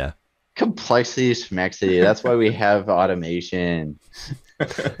 Yeah. Complexity, schmexity. That's why we have automation.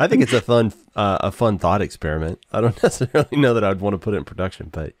 I think it's a fun thought experiment. I don't necessarily know that I'd want to put it in production,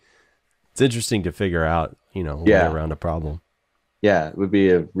 but it's interesting to figure out, a way around a problem. Yeah, it would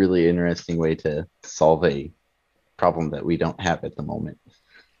be a really interesting way to solve a problem that we don't have at the moment.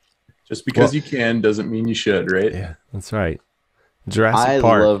 Just because you can doesn't mean you should, right? Yeah, that's right. Jurassic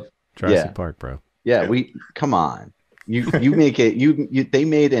Park, bro. Yeah, come on. You make it. They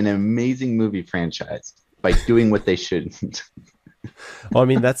made an amazing movie franchise by doing what they shouldn't. Well, I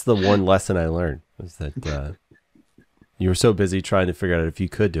mean, that's the one lesson I learned, was that you were so busy trying to figure out if you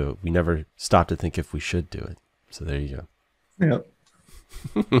could do it. We never stopped to think if we should do it. So there you go. Yeah.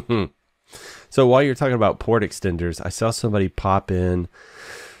 So while you're talking about port extenders, I saw somebody pop in.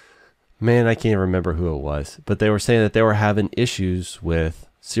 Man, I can't remember who it was, but they were saying that they were having issues with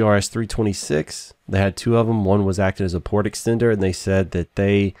CRS 326. They had two of them. One was acting as a port extender, and they said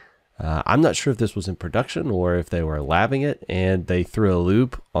that I'm not sure if this was in production or if they were labbing it, and they threw a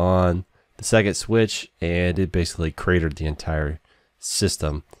loop on the second switch, and it basically cratered the entire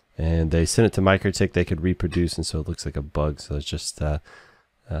system. And they sent it to Mikrotik. They could reproduce, and so it looks like a bug. So it's just a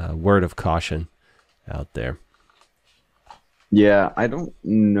word of caution out there. Yeah, I don't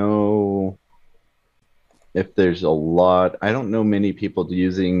know if there's a lot. I don't know many people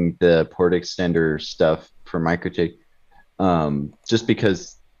using the port extender stuff for Mikrotik, just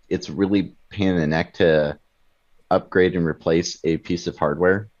because it's really pain in the neck to upgrade and replace a piece of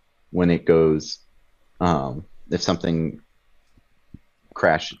hardware when it goes, if something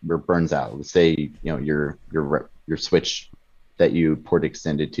crashes or burns out. Let's say your switch that you port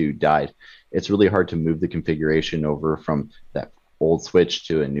extended to died. It's really hard to move the configuration over from that old switch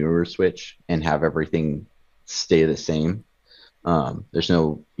to a newer switch and have everything stay the same. There's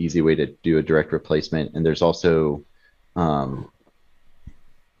no easy way to do a direct replacement, and there's also you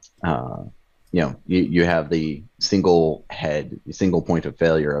have the single point of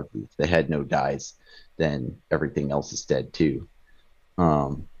failure of the head node dies, then everything else is dead too,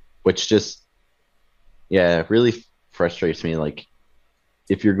 which just really frustrates me. Like,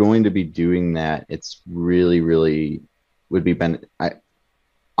 if you're going to be doing that, it's really would be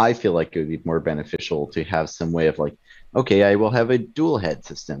I feel like it would be more beneficial to have some way of like, okay, I will have a dual head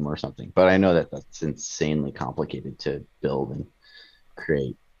system or something, but I know that that's insanely complicated to build and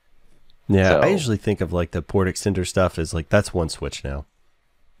create. Yeah, I usually think of like the port extender stuff as like, that's one switch now.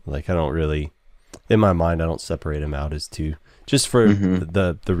 Like, I don't really, in my mind, I don't separate them out as two, just for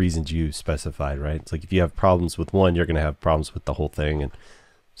the reasons you specified, right? It's like, if you have problems with one, you're going to have problems with the whole thing. And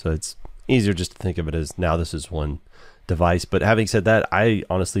so it's easier just to think of it as, now this is one device. But having said that, I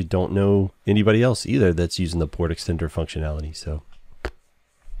honestly don't know anybody else either that's using the port extender functionality. So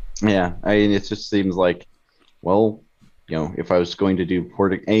yeah, I mean, it just seems like, well, if I was going to do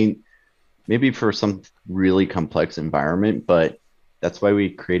maybe for some really complex environment, but that's why we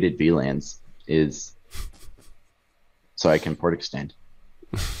created VLANs, is so I can port extend.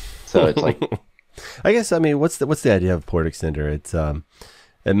 So it's like, I guess, I mean, what's the idea of port extender? It's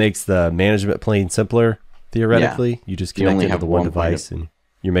it makes the management plane simpler. Theoretically, you just connect it to the one device and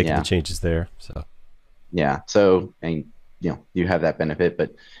you're making the changes there. So and you have that benefit,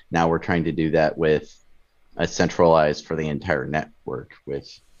 but now we're trying to do that with a centralized for the entire network with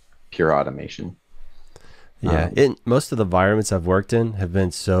pure automation. Most of the environments I've worked in have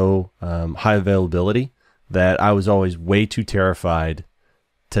been so high availability that I was always way too terrified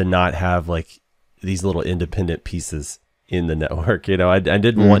to not have like these little independent pieces in the network. I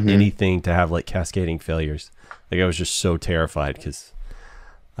didn't want anything to have like cascading failures. Like, I was just so terrified because,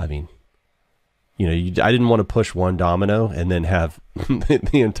 I mean, I didn't want to push one domino and then have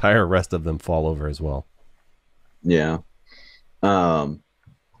the entire rest of them fall over as well. Yeah.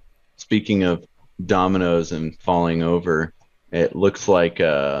 Speaking of dominoes and falling over, it looks like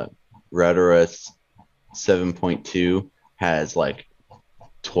Arista 7.2 has like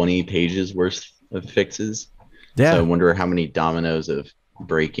 20 pages worth of fixes. Yeah. So I wonder how many dominoes of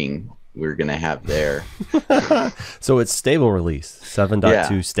breaking we're going to have there. So it's stable release,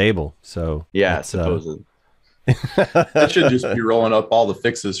 7.2 stable. So yeah, supposedly. That should just be rolling up all the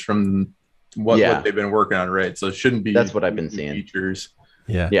fixes from what they've been working on, right? So it shouldn't be. That's what I've been seeing. Features.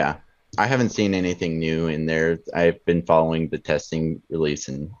 Yeah. I haven't seen anything new in there. I've been following the testing release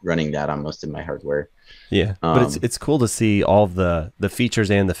and running that on most of my hardware. Yeah, but it's cool to see all the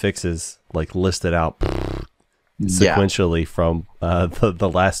features and the fixes like listed out sequentially from the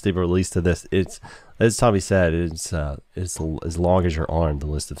last stable release to this. It's, as Tommy said, it's as long as your arm, the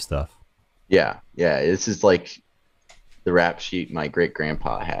list of stuff. Yeah. This is like the rap sheet my great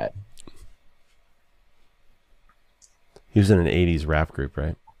grandpa had. He was in an 80s rap group,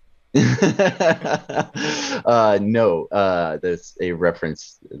 right? No, that's a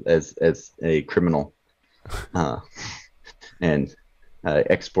reference as a criminal, uh, and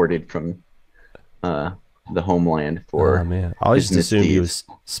exported from the homeland Oh for man, I always his just assumed he misdeeds.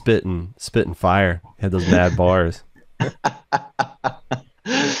 was spitting fire. He had those mad bars.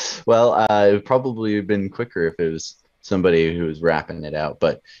 Well, it would probably have been quicker if it was somebody who was rapping it out.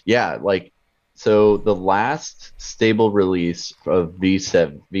 But yeah, like, so the last stable release of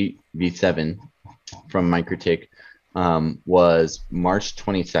V7 from Mikrotik was March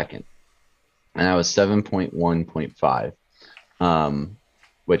 22nd, and that was 7.1.5,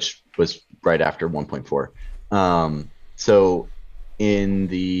 which was right after 1.4. So in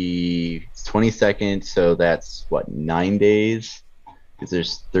the 22nd, so that's what, 9 days? Because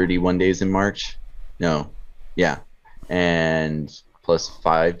there's 31 days in March. No, yeah, and plus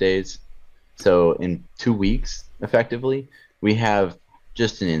 5 days. So in 2 weeks, effectively, we have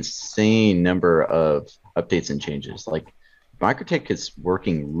just an insane number of updates and changes. Like, Mikrotik is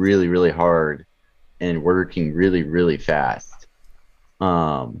working really, really hard and working really, really fast.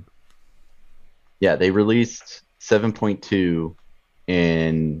 Yeah, they released 7.2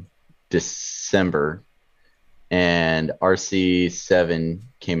 in December, and RC7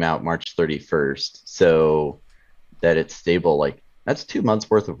 came out March 31st. So that it's stable, like, that's 2 months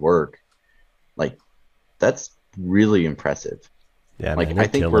worth of work. Like, that's really impressive. Yeah, Like, man, I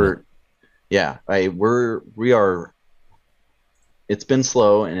they're think killing it. we are, it's been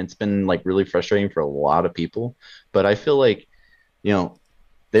slow and it's been like really frustrating for a lot of people, but I feel like, you know,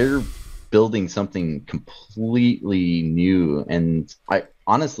 they're building something completely new. And I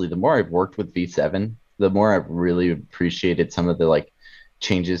honestly, the more I've worked with V7, the more I've really appreciated some of the like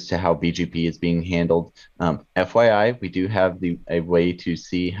changes to how BGP is being handled. FYI, we do have a way to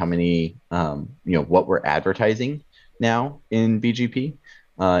see how many, what we're advertising now in BGP,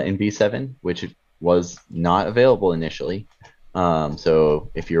 in V7, which was not available initially.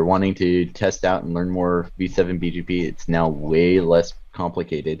 So if you're wanting to test out and learn more V7 BGP, it's now way less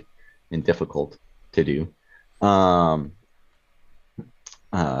complicated and difficult to do.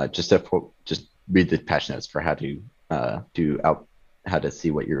 Just read the patch notes for how to how to see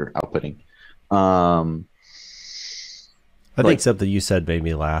what you're outputting. I think something you said made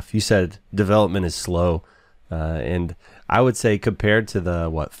me laugh. You said development is slow, and I would say compared to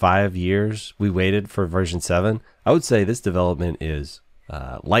the 5 years we waited for version 7, I would say this development is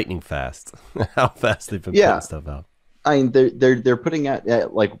lightning fast. How fast they've been putting stuff out. I mean, they're putting out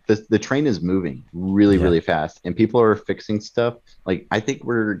like the train is moving really, really fast, and people are fixing stuff. Like, I think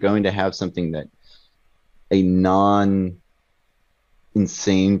we're going to have something that a non-insane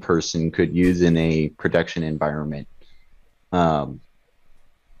person could use in a production environment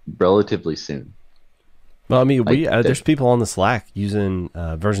relatively soon. Well, I mean, there's people on the Slack using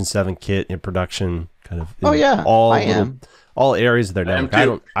version 7 kit in production, kind of. Oh yeah, all areas of their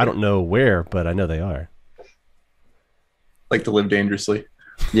network. I don't know where, but I know they are. Like to live dangerously.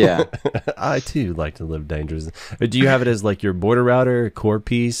 Yeah. I too like to live dangerously. Do you have it as like your border router, core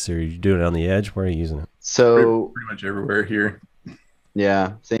piece, or are you doing it on the edge? Where are you using it? So pretty much everywhere here.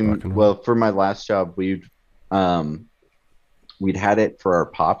 Yeah, same. Well, for my last job, we'd had it for our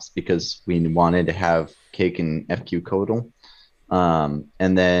pops because we wanted to have cake and FQ codal.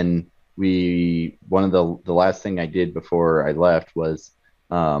 And then one of the last thing I did before I left was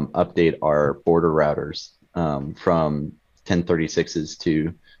update our border routers from 1036s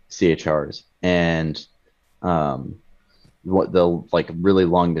to CHRs. And what the really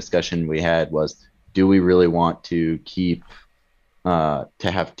long discussion we had was, do we really want to keep to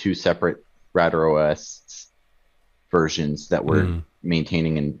have two separate router OS versions that we're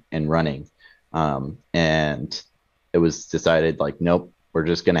maintaining and running? And it was decided nope, we're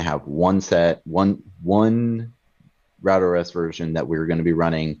just going to have one router OS version that we're going to be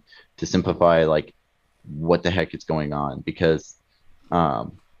running to simplify what the heck is going on, because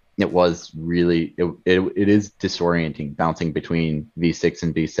it was really it is disorienting bouncing between V6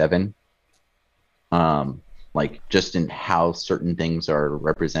 and V7, just in how certain things are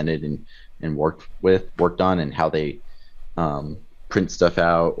represented and worked on, and how they print stuff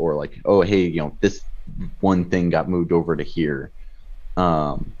out, or oh hey, this one thing got moved over to here,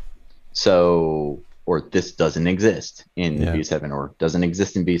 or this doesn't exist in V7 or doesn't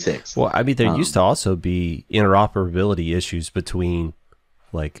exist in V6. Well, I mean, there used to also be interoperability issues between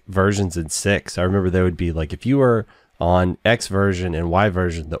versions in 6. I remember there would be if you were on X version and Y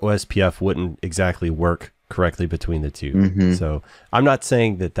version, the OSPF wouldn't exactly work correctly between the two. So I'm not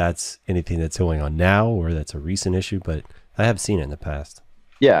saying that that's anything that's going on now or that's a recent issue, but I have seen it in the past.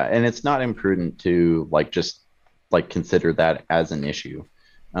 Yeah, and it's not imprudent to just consider that as an issue.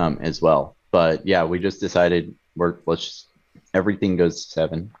 as well. But yeah, we just decided everything goes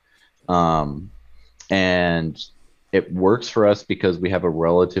 7. And it works for us because we have a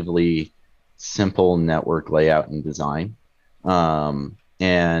relatively simple network layout and design. And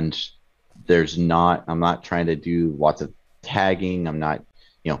I'm not trying to do lots of tagging. I'm not,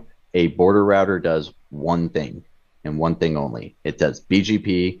 a border router does one thing and one thing only. It does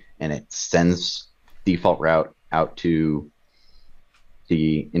BGP and it sends default route out to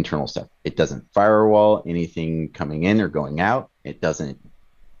the internal stuff. It doesn't firewall anything coming in or going out. It doesn't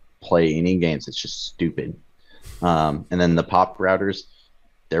play any games. It's just stupid. And then the POP routers,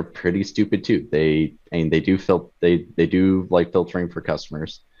 they're pretty stupid too. They do like filtering for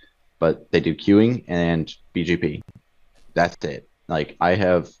customers, but they do queuing and BGP. That's it. Like, I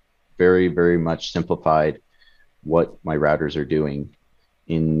have very, very much simplified what my routers are doing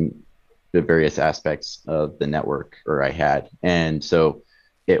in the various aspects of the network, or I had. And so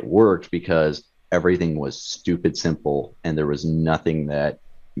it worked because everything was stupid simple and there was nothing that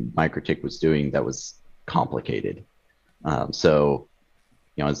Mikrotik was doing that was complicated. So,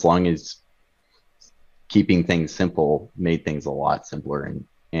 as long as keeping things simple made things a lot simpler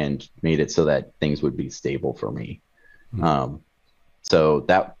and made it so that things would be stable for me. So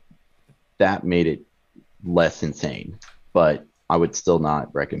that made it less insane, but I would still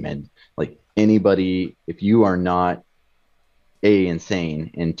not recommend, like, anybody, if you are not insane,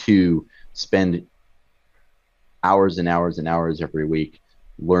 and 2, spend hours and hours and hours every week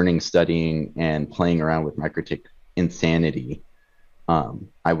learning, studying, and playing around with Mikrotik insanity,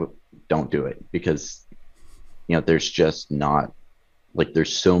 don't do it, because there's just not, like,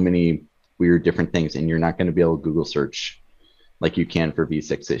 there's so many weird different things, and you're not going to be able to Google search like you can for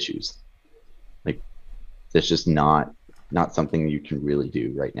V6 issues. Like, that's just not something you can really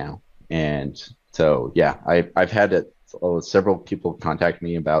do right now. And so, yeah, I've had several people contact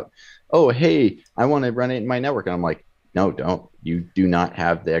me about, oh, hey, I want to run it in my network. And I'm like, no, don't. You do not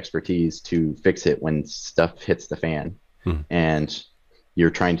have the expertise to fix it when stuff hits the fan. And you're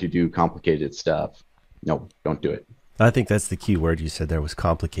trying to do complicated stuff. No, don't do it. I think that's the key word you said there, was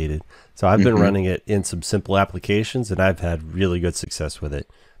complicated. So I've been running it in some simple applications, and I've had really good success with it.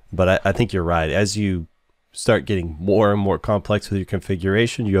 But I think you're right. As you start getting more and more complex with your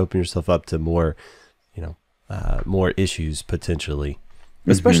configuration, you open yourself up to more, more issues potentially.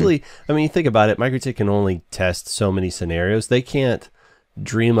 Especially, I mean, you think about it, Mikrotik can only test so many scenarios. They can't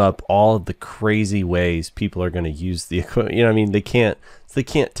dream up all of the crazy ways people are going to use the equipment. I mean, they can't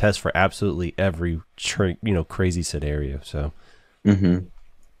test for absolutely every crazy scenario. So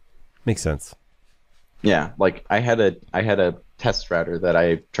makes sense. Yeah, like I had a test router that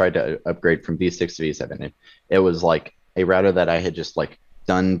I tried to upgrade from V6 to V7. It was like a router that I had just like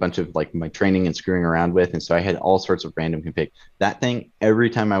done a bunch of like my training and screwing around with, and so I had all sorts of random config. That thing,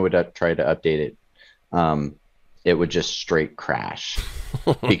 every time I would try to update it, it would just straight crash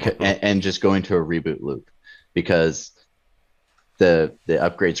because and just go into a reboot loop, because the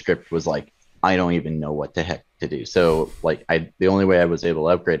upgrade script was like, I don't even know what the heck to do. So like the only way I was able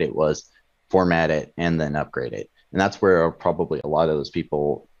to upgrade it was format it and then upgrade it. And that's where probably a lot of those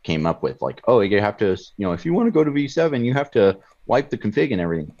people came up with, like, oh, you have to, if you want to go to V7, you have to wipe the config and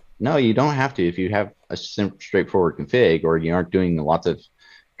everything. No, you don't have to if you have a straightforward config, or you aren't doing lots of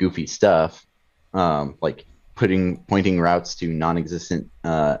goofy stuff, like pointing routes to non-existent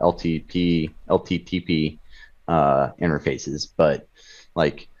LTTP interfaces. But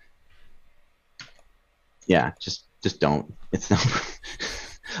like, yeah, just don't. It's not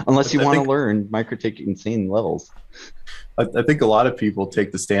unless you want to learn Mikrotik insane levels. I think a lot of people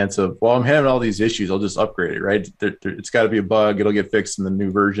take the stance of, well, I'm having all these issues, I'll just upgrade it, right? It's got to be a bug, it'll get fixed in the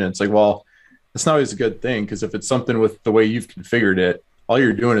new version. It's like, well, that's not always a good thing, because if it's something with the way you've configured it, all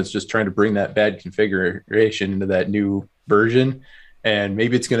you're doing is just trying to bring that bad configuration into that new version, and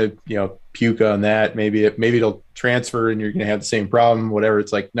maybe it's going to puke on that. Maybe it'll transfer and you're going to have the same problem, whatever.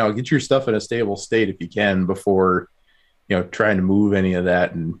 It's like, no, get your stuff in a stable state if you can before trying to move any of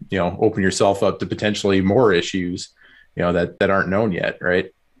that, and open yourself up to potentially more issues that aren't known yet,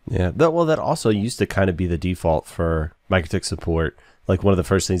 right? Yeah, that also used to kind of be the default for Mikrotik support. Like, one of the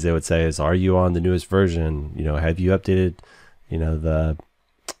first things they would say is, are you on the newest version? Have you updated the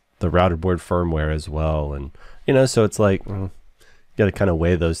router board firmware as well? And so it's like, you got to kind of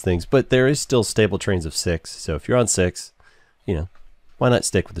weigh those things. But there is still stable trains of 6. So if you're on 6, why not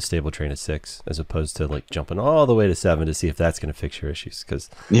stick with the stable train of 6 as opposed to like jumping all the way to 7 to see if that's going to fix your issues? Because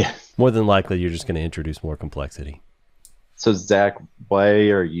more than likely you're just going to introduce more complexity. So Zach, why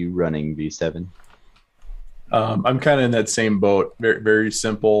are you running V7? I'm kind of in that same boat. Very, very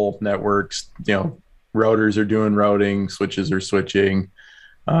simple networks. Routers are doing routing, switches are switching.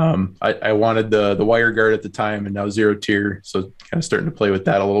 I wanted the WireGuard at the time, and now zero tier, so kind of starting to play with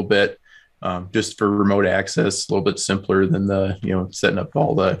that a little bit, just for remote access, a little bit simpler than the setting up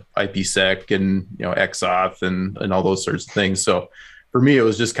all the IPsec and XAuth and all those sorts of things. So for me, it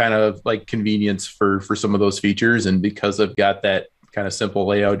was just kind of like convenience for some of those features, and because I've got that kind of simple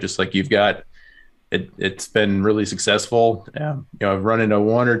layout, just like you've got. It's been really successful. I've run into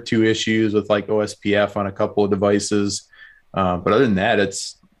one or two issues with like OSPF on a couple of devices. But other than that,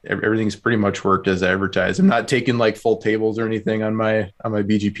 everything's pretty much worked as advertised. I'm not taking like full tables or anything on my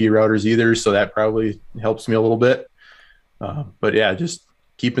BGP routers either. So that probably helps me a little bit. But yeah, just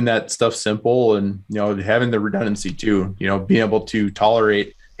keeping that stuff simple and, having the redundancy too, being able to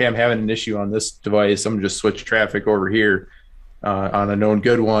tolerate, hey, I'm having an issue on this device. I'm just switch traffic over here. On a known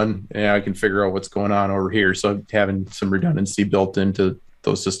good one, and I can figure out what's going on over here. So having some redundancy built into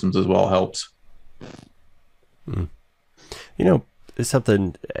those systems as well helps.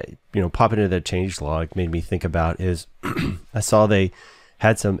 Something, popping into that change log made me think about is I saw they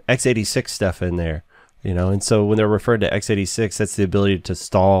had some x86 stuff in there, and so when they're referred to x86, that's the ability to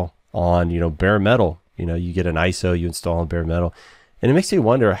install on, bare metal. You get an ISO, you install on bare metal. And it makes me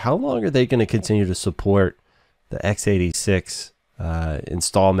wonder, how long are they going to continue to support the x86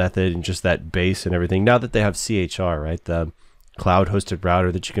 install method and just that base and everything, now that they have CHR, right? The cloud hosted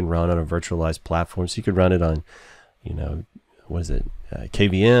router that you can run on a virtualized platform. So you could run it on, what is it?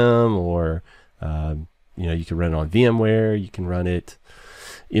 KVM, or, you can run it on VMware. You can run it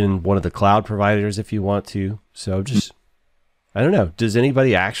in one of the cloud providers if you want to. So just, I don't know. Does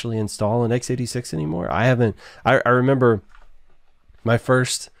anybody actually install an x86 anymore? I haven't. I remember my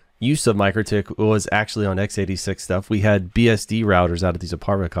first use of Mikrotik was actually on x86 stuff. We had BSD routers out of these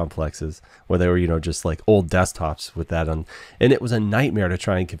apartment complexes where they were, just like old desktops with that on, and it was a nightmare to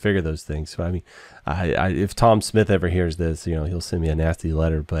try and configure those things. So I mean, if Tom Smith ever hears this, he'll send me a nasty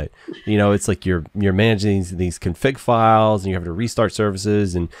letter. But it's like you're managing these config files, and you have to restart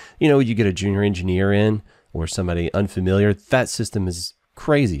services, and you get a junior engineer in or somebody unfamiliar. That system is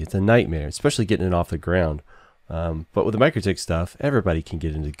crazy. It's a nightmare, especially getting it off the ground. But with the Mikrotik stuff, everybody can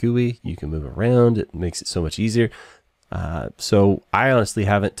get into GUI. You can move around. It makes it so much easier. So I honestly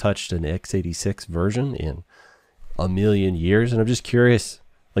haven't touched an x86 version in a million years. And I'm just curious,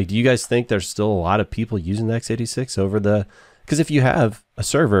 like, do you guys think there's still a lot of people using the x86 over the, because if you have a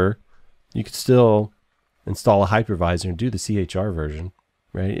server, you could still install a hypervisor and do the CHR version,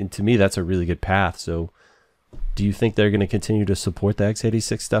 right? And to me, that's a really good path. So do you think they're going to continue to support the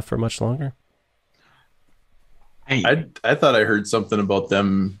x86 stuff for much longer? I thought I heard something about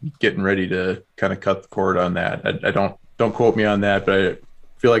them getting ready to kind of cut the cord on that. I don't quote me on that, but I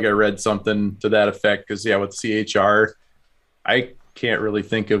feel like I read something to that effect. Because with CHR, I can't really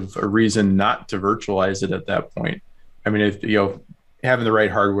think of a reason not to virtualize it at that point. I mean, if having the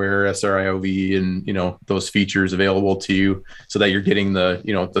right hardware, SRIOV, and those features available to you, so that you're getting the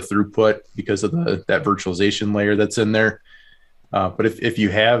the throughput because of that virtualization layer that's in there. But if you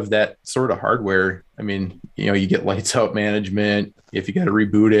have that sort of hardware, I mean, you get lights out management. If you got to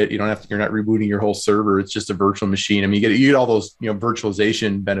reboot it, you're not rebooting your whole server. It's just a virtual machine. I mean, you get all those,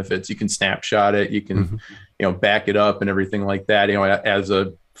 virtualization benefits. You can snapshot it, you can, back it up and everything like that, as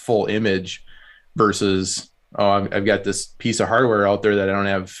a full image versus, I've got this piece of hardware out there that I don't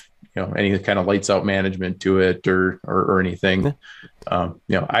have, any kind of lights out management to it or anything.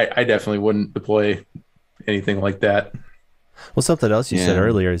 I definitely wouldn't deploy anything like that. Well, something else you said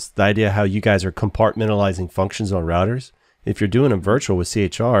earlier is the idea how you guys are compartmentalizing functions on routers. If you're doing them virtual with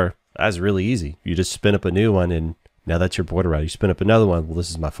CHR, that's really easy. You just spin up a new one, and now that's your border router. You spin up another one. Well,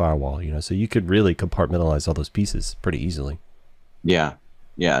 this is my firewall. So you could really compartmentalize all those pieces pretty easily. Yeah,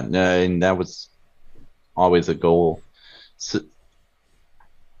 and that was always a goal. So,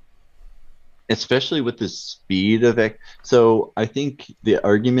 especially with the speed of it. So I think the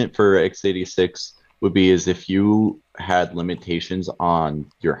argument for x86 would be is if you had limitations on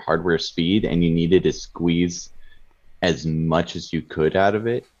your hardware speed and you needed to squeeze as much as you could out of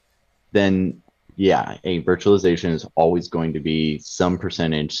it, then yeah, a virtualization is always going to be some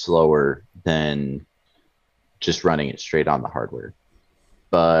percentage slower than just running it straight on the hardware.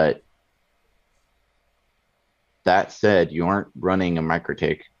 But that said, you aren't running a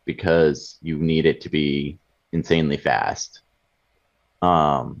Mikrotik because you need it to be insanely fast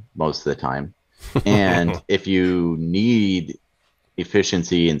most of the time. And if you need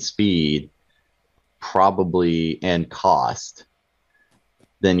efficiency and speed, probably, and cost,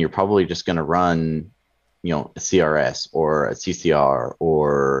 then you're probably just going to run, a CRS or a CCR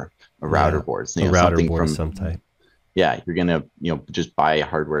or a router board. A router board of some type. Yeah, you're going to, just buy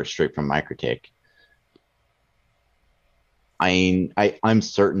hardware straight from Mikrotik. I'm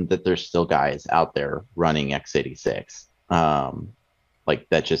certain that there's still guys out there running x86. Like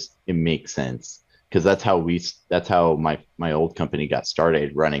that just, it makes sense, because that's how my old company got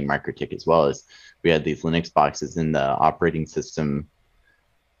started running Mikrotik as well. As we had these Linux boxes and the operating system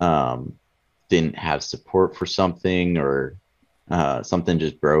didn't have support for something, or something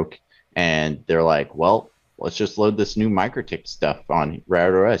just broke, and they're like, well, let's just load this new Mikrotik stuff on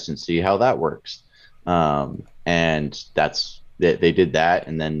RouterOS and see how that works. And they did that,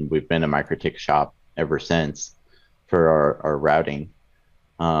 and then we've been a Mikrotik shop ever since for our routing.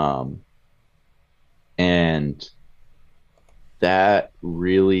 And that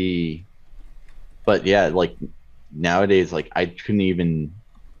really, but yeah, like nowadays, like I couldn't even,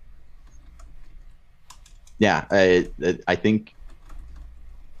 yeah, I think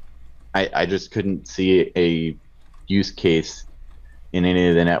I just couldn't see a use case in any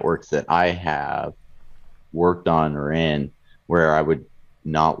of the networks that I have worked on or in where I would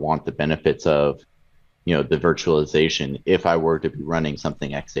not want the benefits of, the virtualization if I were to be running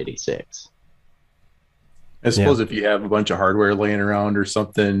something x86. I suppose if you have a bunch of hardware laying around or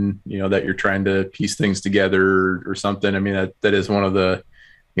something, that you're trying to piece things together or something. I mean, that is one of the,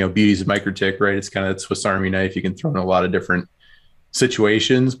 beauties of Mikrotik, right? It's kind of that Swiss Army knife. You can throw in a lot of different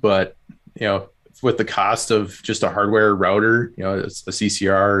situations, but, with the cost of just a hardware router, it's a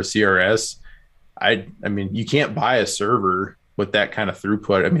CCR or CRS, I mean, you can't buy a server with that kind of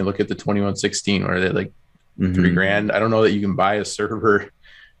throughput. I mean, look at the 2116, where they're like $3,000. I don't know that you can buy a server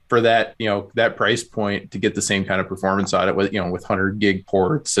for that, that price point to get the same kind of performance on it with, with 100 gig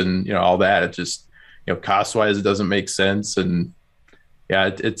ports and, all that. It just, cost wise, it doesn't make sense. And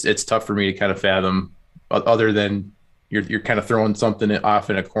yeah, it's tough for me to kind of fathom, other than you're kind of throwing something off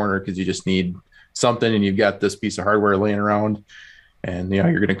in a corner because you just need something and you've got this piece of hardware laying around, and,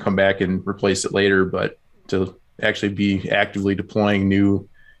 you're going to come back and replace it later. But to actually be actively deploying new,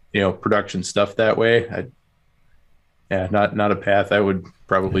 production stuff that way, not a path I would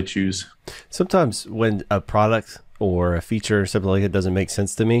probably choose. Sometimes when a product or a feature or something like that doesn't make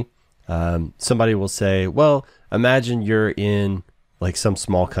sense to me, somebody will say, well, imagine you're in like some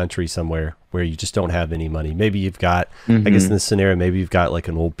small country somewhere where you just don't have any money. Maybe you've got, I guess in this scenario, maybe you've got like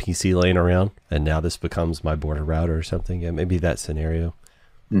an old PC laying around and now this becomes my border router or something. Yeah, maybe that scenario.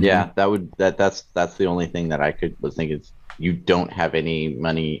 Yeah, that's the only thing that I was thinking is you don't have any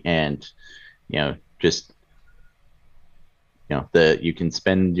money, and just you can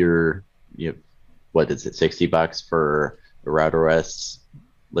spend your what is it, $60 for a RouterOS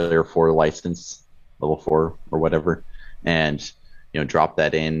layer 4 license, level 4 or whatever, and drop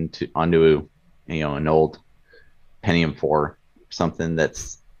that onto an old Pentium 4, something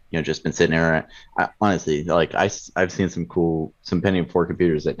that's just been sitting there. Honestly, like I've seen some Pentium 4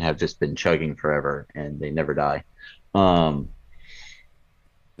 computers that have just been chugging forever and they never die. And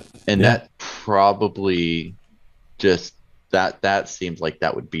that probably just that seems like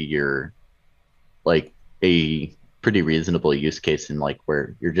that would be your, like, a pretty reasonable use case in like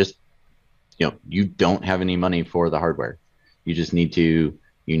where you're just you don't have any money for the hardware. You just need it,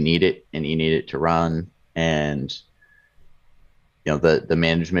 and you need it to run, and the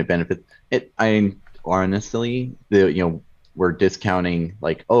management benefit. Honestly, we're discounting,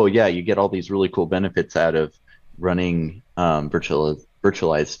 like, oh yeah, you get all these really cool benefits out of running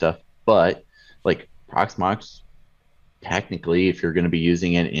virtualized stuff, but like Proxmox, technically, if you're going to be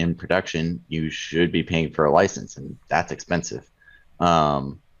using it in production, you should be paying for a license, and that's expensive. At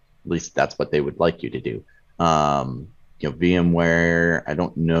least that's what they would like you to do. VMware, I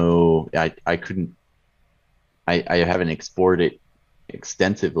don't know. I haven't explored it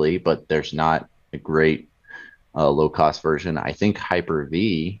extensively, but there's not a great low cost version. I think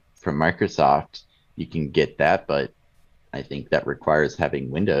Hyper-V from Microsoft, you can get that, but I think that requires having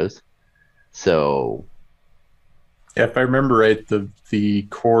Windows. So yeah, if I remember right, the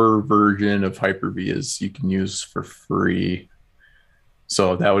core version of Hyper-V is you can use for free.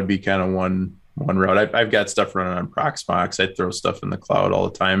 So that would be kind of one route. I've got stuff running on Proxmox. I throw stuff in the cloud all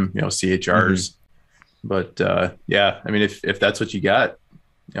the time, CHRs. But yeah, I mean, if that's what you got,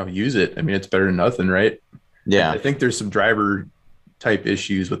 use it. I mean, it's better than nothing, right? Yeah. I think there's some driver type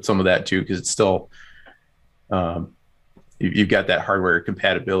issues with some of that too, because it's still you've got that hardware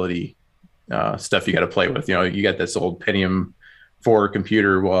compatibility stuff you got to play with. You got this old Pentium 4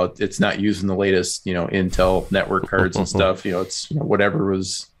 computer. Well, it's not using the latest, Intel network cards and stuff. It's whatever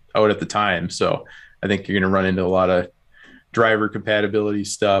was out at the time. So I think you're going to run into a lot of driver compatibility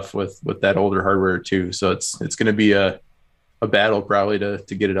stuff with that older hardware too. So it's going to be a battle probably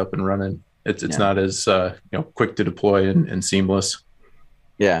to get it up and running. It's not as quick to deploy and seamless.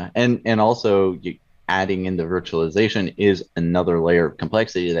 Yeah, and also adding in the virtualization is another layer of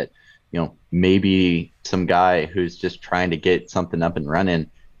complexity that, maybe some guy who's just trying to get something up and running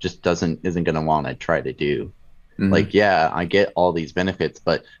just isn't going to want to try to do. Like, yeah, I get all these benefits,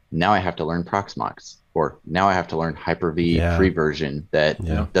 but now I have to learn Proxmox, or now I have to learn Hyper-V free version that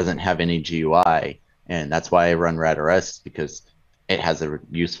doesn't have any GUI. And that's why I run RadOS, because it has a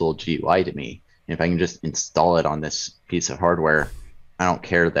useful GUI to me. And if I can just install it on this piece of hardware, I don't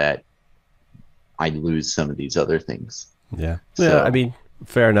care that I lose some of these other things. Yeah. So, yeah, I mean,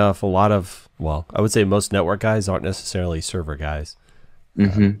 fair enough. A lot of, well, I would say most network guys aren't necessarily server guys.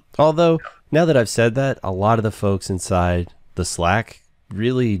 Although, now that I've said that, a lot of the folks inside the Slack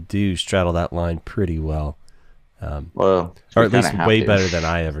really do straddle that line pretty well. Well, or at least way better than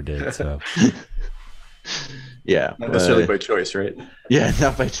I ever did. So, yeah, not necessarily by choice, right? Yeah,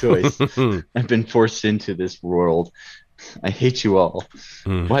 not by choice. I've been forced into this world. I hate you all.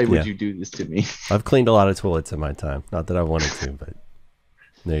 Why would you do this to me? I've cleaned a lot of toilets in my time. Not that I wanted to, but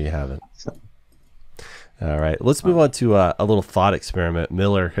there you have it. So, all right, let's move on to a little thought experiment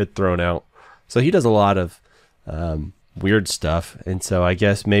Miller had thrown out. So he does a lot of weird stuff, and so I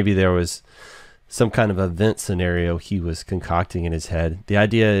guess maybe there was some kind of event scenario he was concocting in his head. The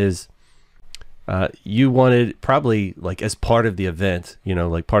idea is you wanted, probably like as part of the event,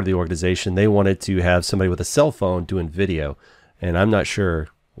 like part of the organization, they wanted to have somebody with a cell phone doing video, and I'm not sure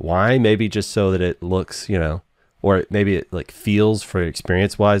why. Maybe just so that it looks, or maybe it like feels for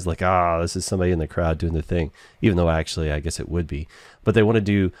experience wise, like, this is somebody in the crowd doing the thing, even though actually I guess it would be. But they want to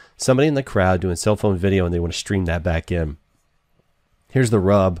do somebody in the crowd doing cell phone video, and they want to stream that back in. Here's the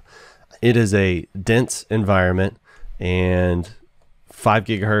rub. It is a dense environment, and 5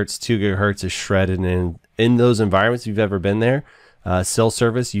 gigahertz, 2 gigahertz is shredded. And in those environments, if you've ever been there, cell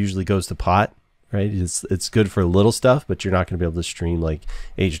service usually goes to pot, right? It's good for little stuff, but you're not going to be able to stream like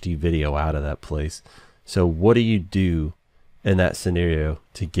HD video out of that place. So what do you do in that scenario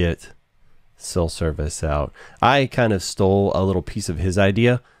to get cell service out? I kind of stole a little piece of his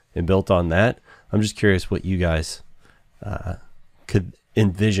idea and built on that. I'm just curious what you guys could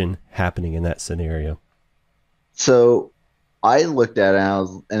envision happening in that scenario. So I looked at it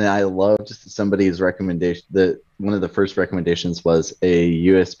and I loved somebody's recommendation. One of the first recommendations was a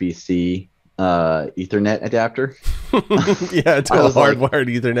USB-C Ethernet adapter. Yeah, to a hardwired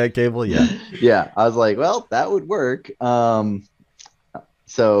Ethernet cable. Yeah. Yeah. I was like, well, that would work.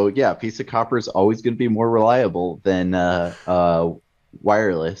 So yeah, a piece of copper is always going to be more reliable than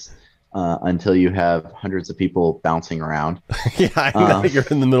wireless until you have hundreds of people bouncing around. Yeah, I know you're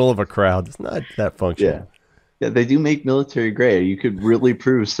in the middle of a crowd. It's not that functional. Yeah. Yeah, they do make military grade. You could really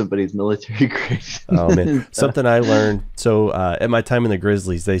prove somebody's military grade. Oh man, something I learned. So at my time in the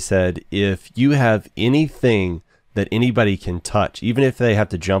Grizzlies, they said if you have anything that anybody can touch, even if they have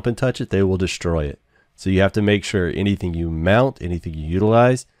to jump and touch it, they will destroy it. So you have to make sure anything you mount, anything you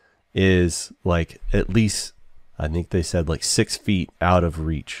utilize, is like at least, I think they said like 6 feet out of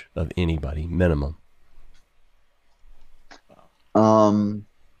reach of anybody, minimum.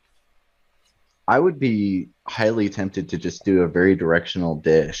 I would be highly tempted to just do a very directional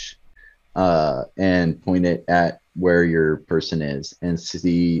dish and point it at where your person is and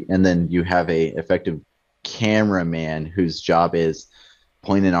see, and then you have a effective cameraman whose job is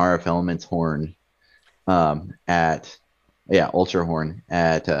point an RF Elements horn ultra horn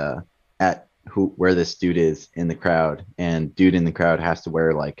at where this dude is in the crowd, and dude in the crowd has to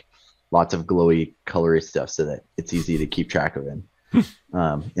wear like lots of glowy colory stuff so that it's easy to keep track of him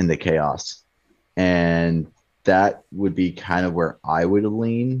in the chaos. And that would be kind of where I would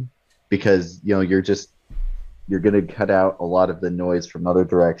lean, because you're going to cut out a lot of the noise from other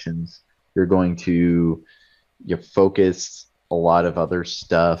directions. You're going to focus a lot of other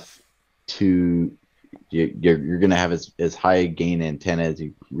stuff to you're going to have as high gain antenna as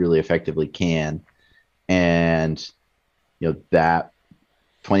you really effectively can, and that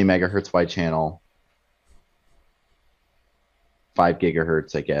 20 megahertz wide channel, 5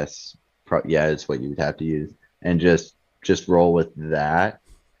 gigahertz, I guess. Yeah, is what you would have to use, and just roll with that.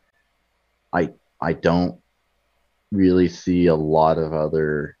 I don't really see a lot of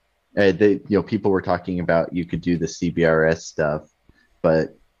other. People were talking about you could do the CBRS stuff,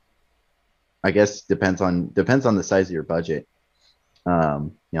 but I guess depends on the size of your budget.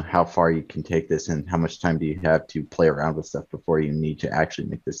 How far you can take this, and how much time do you have to play around with stuff before you need to actually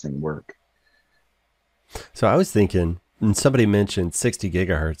make this thing work. So I was thinking. And somebody mentioned 60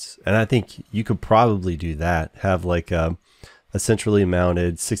 gigahertz, and I think you could probably do that. Have like a centrally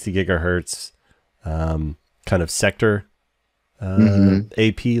mounted 60 gigahertz kind of sector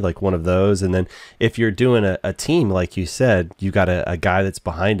AP, like one of those. And then if you're doing a team, like you said, you got a guy that's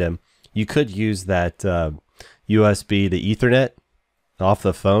behind him. you could use that USB to Ethernet off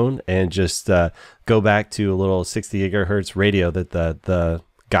the phone and just go back to a little 60 gigahertz radio that the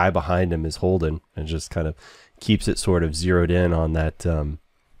guy behind him is holding, and just kind of keeps it sort of zeroed in on that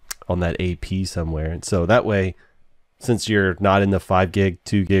AP somewhere. And so that way, since you're not in the 5 gig,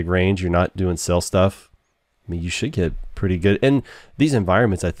 2 gig range, you're not doing cell stuff, I mean, you should get pretty good. And these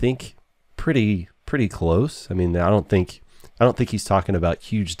environments, I think, pretty close. I mean, I don't think he's talking about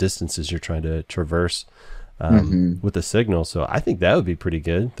huge distances you're trying to traverse with the signal. So I think that would be pretty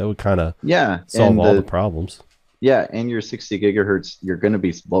good. That would kind of solve all the problems. Yeah, and your 60 gigahertz, you're going to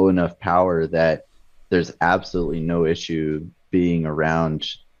be low enough power that there's absolutely no issue being around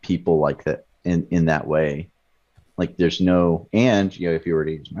people like that in that way. Like there's no, and if you were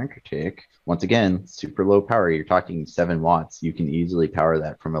to use Mikrotik, once again, super low power, you're talking 7 watts. You can easily power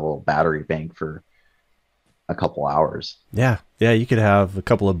that from a little battery bank for a couple hours. Yeah, you could have a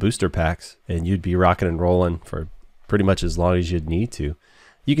couple of booster packs and you'd be rocking and rolling for pretty much as long as you'd need to.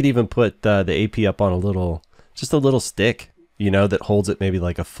 You could even put the AP up on just a little stick, that holds it maybe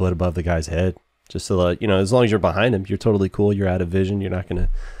like a foot above the guy's head. Just so that, as long as you're behind him, you're totally cool. You're out of vision. You're not going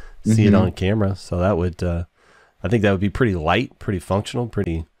to see it on camera. So that would, I think that would be pretty light, pretty functional,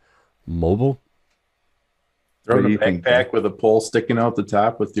 pretty mobile. Throw in a backpack with a pole sticking out the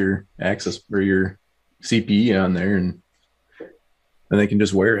top with your access or your CPE on there, and they can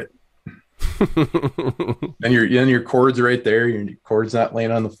just wear it. and your cord's right there. Your cord's not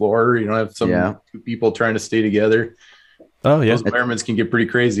laying on the floor. You don't have two people trying to stay together. Oh yeah, those environments can get pretty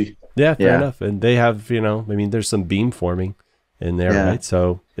crazy. Yeah, fair enough. And they have, there's some beam forming in there, right?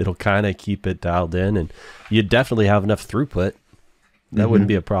 So it'll kind of keep it dialed in, and you definitely have enough throughput. That wouldn't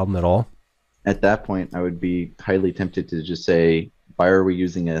be a problem at all. At that point, I would be highly tempted to just say, why are we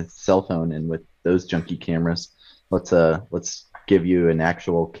using a cell phone? And with those junky cameras, let's give you an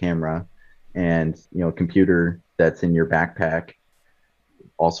actual camera and a computer that's in your backpack,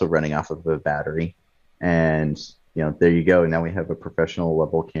 also running off of a battery, and there you go. Now we have a professional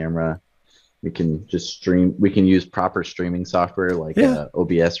level camera. We can just stream. We can use proper streaming software like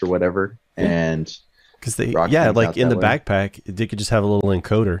OBS or whatever, and because like in the backpack, they could just have a little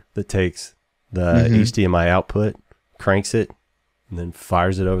encoder that takes the HDMI output, cranks it, and then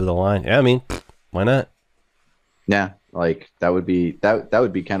fires it over the line. Yeah, I mean, why not? Yeah, like that would be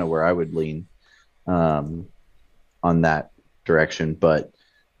kind of where I would lean on that direction, but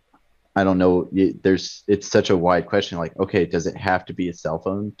I don't know. It's such a wide question. Like, okay, does it have to be a cell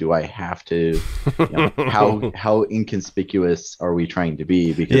phone? Do I have to? How inconspicuous are we trying to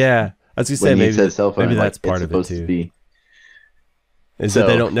be? Because I was gonna say maybe cell phone, maybe that's part of it too. Is that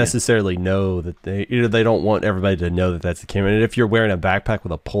they don't necessarily know that they don't want everybody to know that that's the camera. And if you're wearing a backpack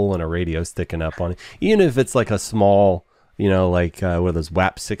with a pole and a radio sticking up on it, even if it's like a small, like one of those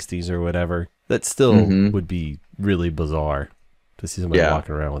WAP 60s or whatever, that still would be really bizarre to see somebody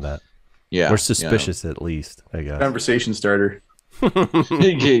walking around with that. Yeah, we're suspicious at least, I guess. Conversation starter.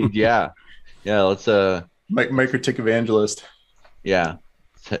 yeah. Let's Mikrotik evangelist. Yeah,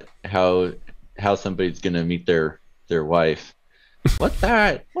 how somebody's gonna meet their wife. What's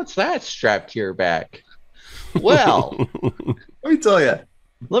that? What's that strapped to your back? Well, let me tell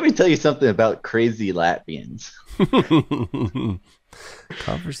you something about crazy Latvians.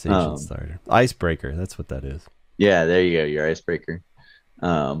 Conversation starter, icebreaker. That's what that is. Yeah, there you go. Your icebreaker.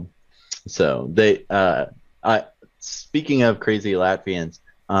 So they, speaking of crazy Latvians,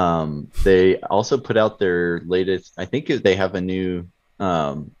 they also put out their latest. I think they have a new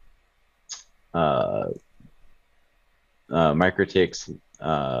Mikrotik's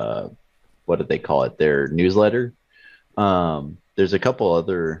what did they call it? Their newsletter. There's a couple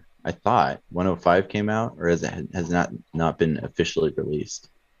other. I thought 105 came out, or has not been officially released.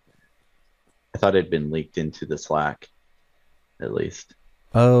 I thought it had been leaked into the Slack, at least.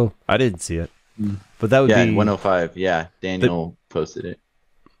 Oh, I didn't see it. But that would be 105. Yeah, Daniel posted it.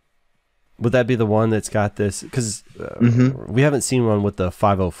 Would that be the one that's got this? Because we haven't seen one with the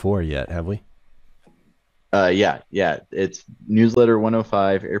 504 yet, have we? Yeah. It's newsletter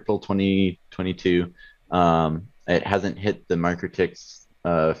 105, April 2022. It hasn't hit the Mikrotik's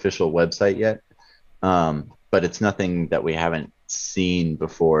official website yet, but it's nothing that we haven't seen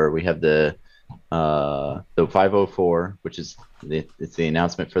before. We have the 504, which is it's the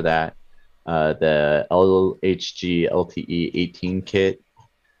announcement for that. The LHG LTE 18 kit,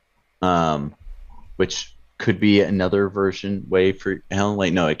 which could be another version way for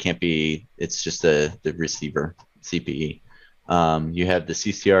no, it can't be. It's just the receiver CPE. You have the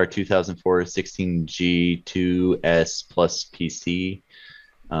CCR 2004 16G 2S plus PC.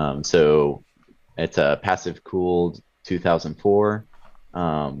 So it's a passive cooled 2004.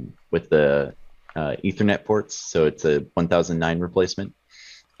 with the Ethernet ports. So it's a 1009 replacement,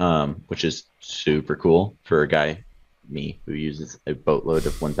 which is super cool for a guy, me, who uses a boatload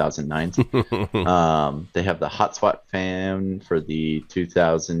of 1009s. They have the hotspot fan for the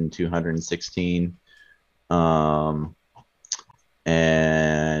 2216.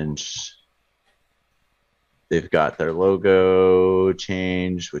 And they've got their logo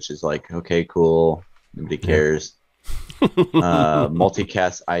changed, which is like, okay, cool. Nobody cares.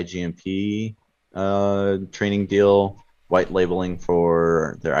 Multicast IGMP training deal, white labeling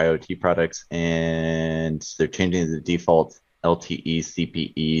for their IoT products, and they're changing the default LTE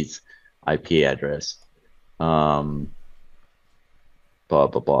CPE's IP address. Blah, blah,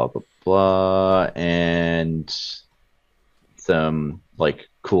 blah, blah, blah. And some like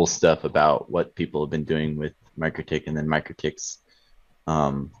cool stuff about what people have been doing with Mikrotik, and then Mikrotik's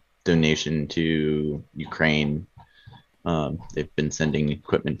donation to Ukraine. They've been sending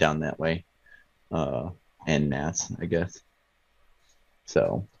equipment down that way, en masse, I guess.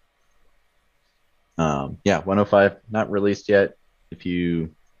 So, yeah, 105 not released yet. If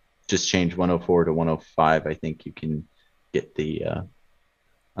you just change 104 to 105, I think you can get the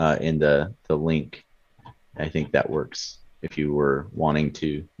in the link. I think that works. If you were wanting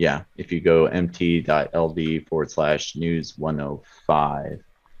to, yeah, if you go mt.lv/news 105.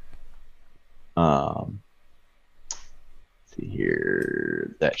 See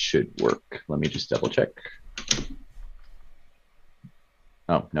here, that should work. Let me just double check.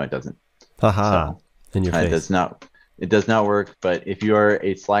 Oh, no, it doesn't. Haha, in your face. It does not work, but if you are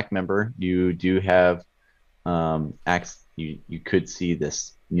a Slack member, you do have access. You could see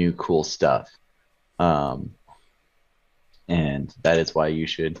this new cool stuff. And that is why you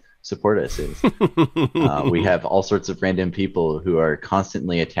should support us. We have all sorts of random people who are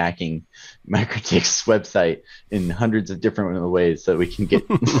constantly attacking Mikrotik's website in hundreds of different ways so we can get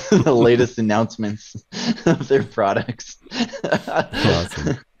the latest announcements of their products.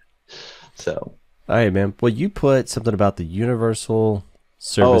 Awesome. So, all right, man. Well, you put something about the Universal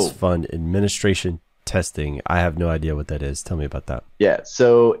Service Fund Administration testing. I have no idea what that is. Tell me about that. Yeah.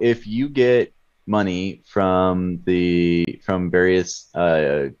 So if you get money from various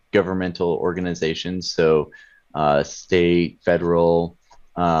governmental organizations, so state, federal,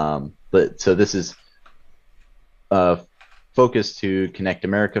 but so this is focused to Connect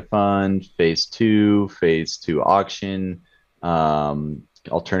America Fund, Phase 2 auction,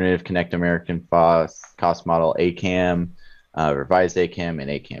 Alternative Connect American cost model, ACAM, revised ACAM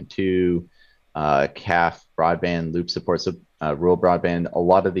and ACAM 2, CAF broadband, loop support, rural broadband, a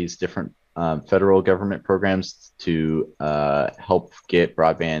lot of these different federal government programs to help get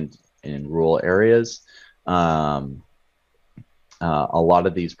broadband in rural areas. A lot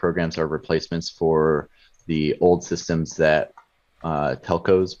of these programs are replacements for the old systems that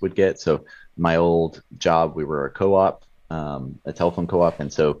telcos would get. So my old job, we were a co-op, a telephone co-op,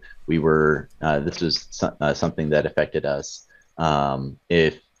 and so we were. This was something that affected us.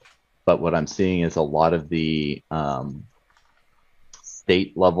 But what I'm seeing is a lot of the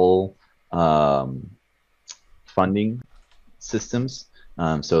state level funding systems.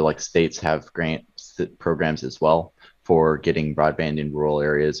 So like states have grant programs as well for getting broadband in rural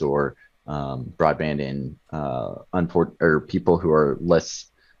areas or broadband in or people who are less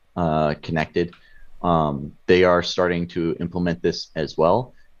connected. They are starting to implement this as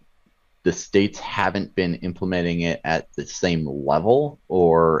well. The states haven't been implementing it at the same level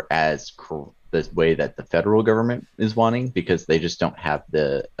or as the way that the federal government is wanting, because they just don't have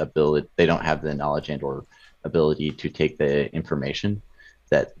the ability, they don't have the knowledge and or ability to take the information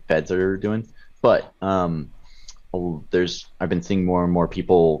that feds are doing. But I've been seeing more and more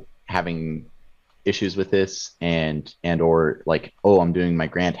people having issues with this and or like, oh, I'm doing my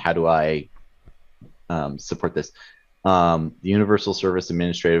grant, how do I support this? The Universal Service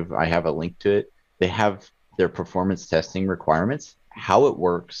Administrative, I have a link to it. They have their performance testing requirements, how it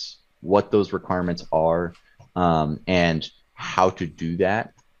works, what those requirements are, and how to do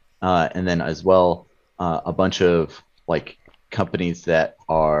that. And then as well, a bunch of like companies that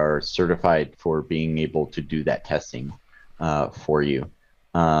are certified for being able to do that testing for you.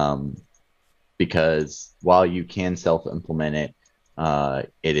 Because while you can self-implement it,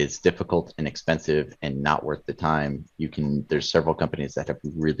 it is difficult and expensive and not worth the time. There's several companies that have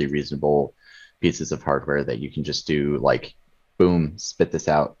really reasonable pieces of hardware that you can just do like, boom, spit this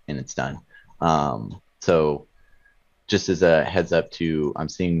out and it's done. So just as a heads up to, I'm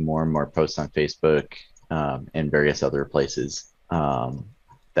seeing more and more posts on Facebook and various other places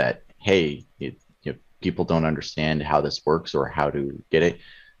that, hey, people don't understand how this works or how to get it.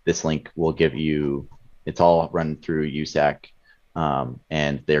 This link will give you, it's all run through USAC.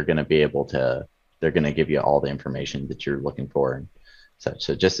 and they're going to be able to, they're going to give you all the information that you're looking for and such.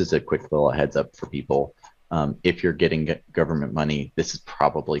 So just as a quick little heads up for people, if you're getting government money, this is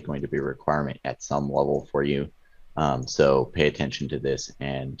probably going to be a requirement at some level for you. So pay attention to this,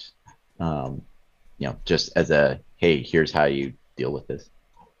 and just as a, hey, here's how you deal with this.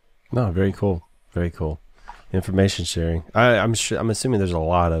 No, very cool. Very cool. Information sharing. I'm assuming there's a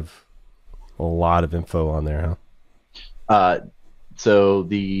lot of info on there, huh? So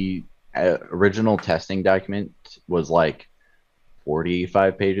the original testing document was like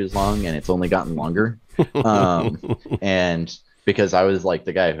 45 pages long, and it's only gotten longer. And because I was like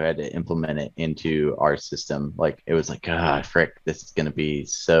the guy who had to implement it into our system, like it was like, frick, this is going to be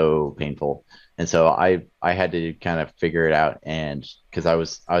so painful. And so I had to kind of figure it out, and because I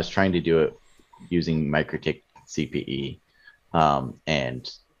was trying to do it using Mikrotik CPE,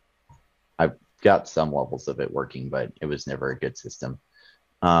 and I've got some levels of it working, but it was never a good system.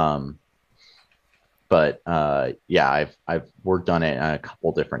 Yeah, I've worked on it on a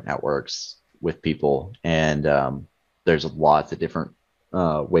couple different networks with people, and there's lots of different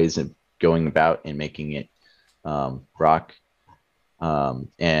ways of going about and making it rock,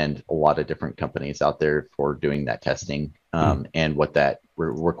 and a lot of different companies out there for doing that testing, and what that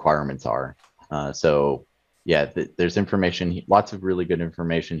requirements are. So yeah, there's information, lots of really good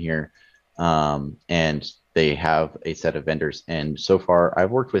information here, and they have a set of vendors. And so far,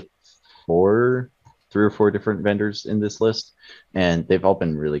 I've worked with 3 or 4 different vendors in this list, and they've all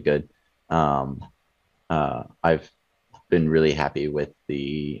been really good. I've been really happy with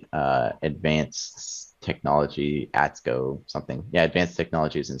the Advanced Technology, ATSCO something. Yeah, Advanced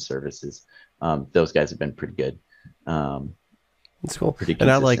Technologies and Services. Those guys have been pretty good. That's cool.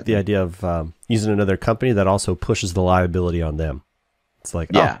 And I like the idea of using another company that also pushes the liability on them. It's like,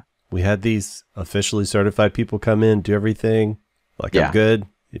 yeah, we had these officially certified people come in, do everything. Like, I'm good.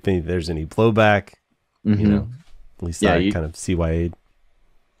 If there's any blowback, at least I kind of CYA'd.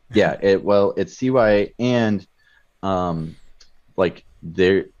 Yeah, it's CYA, and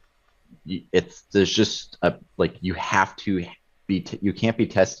there's just you have to be, you can't be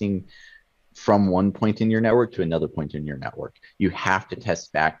testing from one point in your network to another point in your network. You have to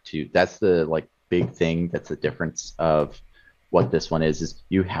test back to, that's the big thing, that's the difference of what this one is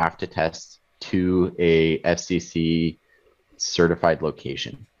you have to test to a FCC certified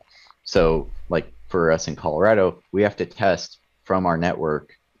location. So for us in Colorado, we have to test from our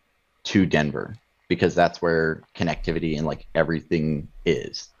network to Denver, because that's where connectivity and everything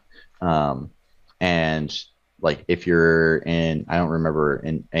is. And if you're in, I don't remember,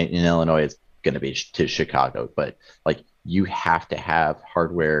 in Illinois, it's going to be to Chicago, but you have to have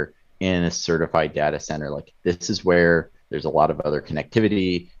hardware in a certified data center. This is where there's a lot of other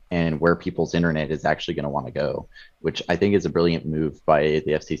connectivity and where people's internet is actually going to want to go, which I think is a brilliant move by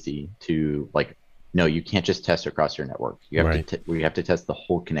the FCC to no, you can't just test across your network. You have we have to test the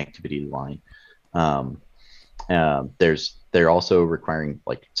whole connectivity line. They're also requiring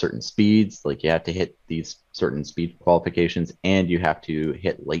certain speeds, you have to hit these certain speed qualifications, and you have to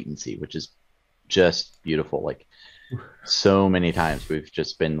hit latency, which is just beautiful. So many times we've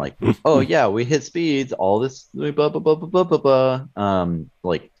just been oh yeah, we hit speeds, all this blah blah blah blah blah blah.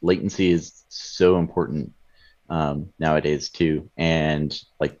 Latency is so important nowadays too, and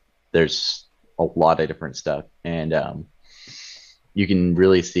there's a lot of different stuff, and you can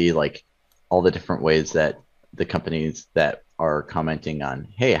really see all the different ways that the companies that are commenting on,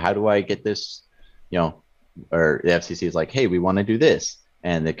 hey, how do I get this, or the FCC is hey, we want to do this,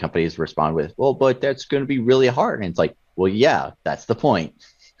 and the companies respond with, well, but that's going to be really hard, and it's well, yeah, that's the point.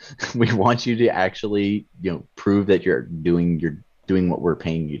 We want you to actually prove that you're doing what we're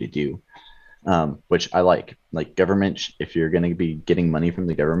paying you to do, which I like government. If you're going to be getting money from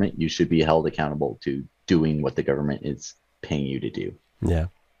the government, you should be held accountable to doing what the government is paying you to do. Yeah,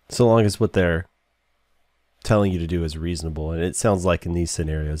 so long as what they're telling you to do is reasonable, and it sounds like in these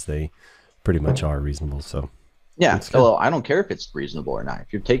scenarios they pretty much are reasonable. So yeah, well, I don't care if it's reasonable or not.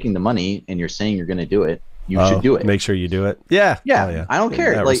 If you're taking the money and you're saying you're going to do it, you should do it. Make sure you do it. Yeah. I don't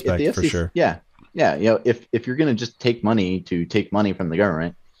care. If the FCC, for sure. Yeah. If you're going to just take money from the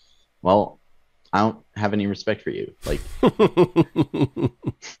government, well, I don't have any respect for you.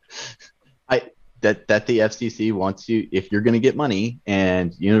 That the FCC wants you, if you're going to get money,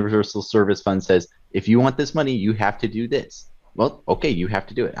 and Universal Service Fund says, if you want this money, you have to do this. Well, okay, you have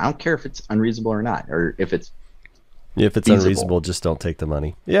to do it. I don't care if it's unreasonable or not, or if it's feasible. Unreasonable, just don't take the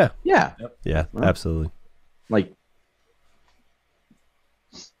money. Yeah. Yeah. Yeah, absolutely.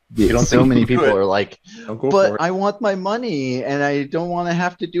 So many people are but I want my money and I don't want to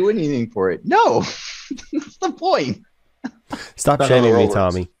have to do anything for it. No, that's the point. Stop That's how the shaming me, world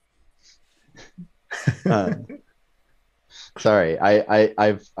Tommy. Sorry,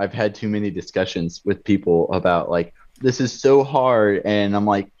 I've had too many discussions with people about like this is so hard, and I'm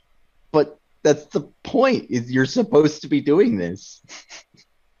like, but that's the point. Is you're supposed to be doing this.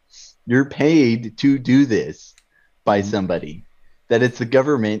 You're paid to do this by somebody. That it's the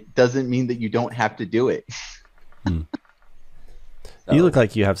government doesn't mean that you don't have to do it. You look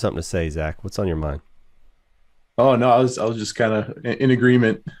like you have something to say, Zach. What's on your mind? Oh no, I was just kind of in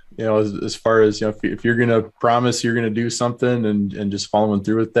agreement. You know, as far as, you know, if you're gonna promise you're gonna do something and just following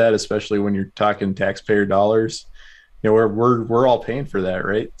through with that, especially when you're talking taxpayer dollars, you know, we're all paying for that,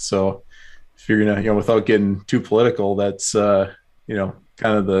 right? So if you're gonna, you know, without getting too political, that's you know,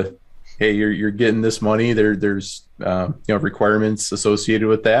 kind of the, hey, you're getting this money. There's you know, requirements associated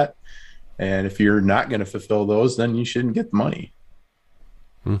with that, and if you're not going to fulfill those, then you shouldn't get the money.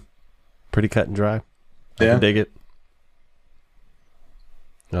 Pretty cut and dry. I Yeah. can dig it.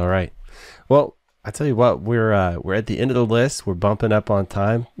 All right. Well, I tell you what, we're at the end of the list. We're bumping up on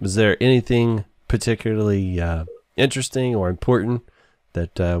time. Was there anything particularly interesting or important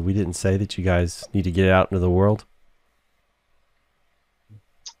that we didn't say that you guys need to get out into the world?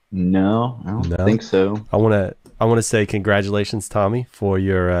 No, I don't think so. I want to say congratulations, Tommy, for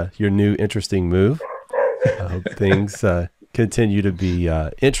your new interesting move. I hope things continue to be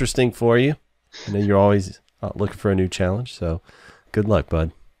interesting for you. I know you're always looking for a new challenge, so good luck,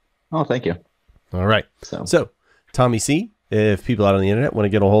 bud. Oh, thank you. All right. So, Tommy C., if people out on the internet want to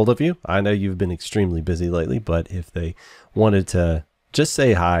get a hold of you, I know you've been extremely busy lately, but if they wanted to just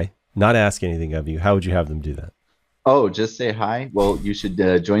say hi, not ask anything of you, how would you have them do that? Oh, just say hi. Well, you should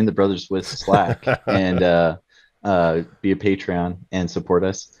join the Brothers WISP Slack and be a Patreon and support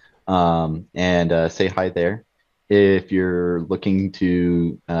us, and say hi there. If you're looking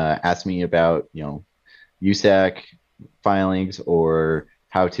to ask me about, you know, USAC filings or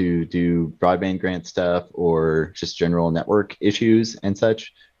how to do broadband grant stuff or just general network issues and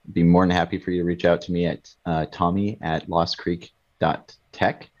such, I'd be more than happy for you to reach out to me at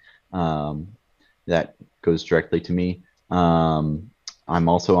tommy@lostcreek.tech. That goes directly to me. I'm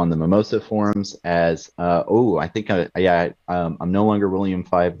also on the Mimosa forums as I think I'm no longer William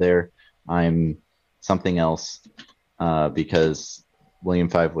 5 there. I'm something else because William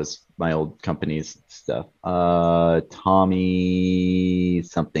 5 was my old company's stuff. Tommy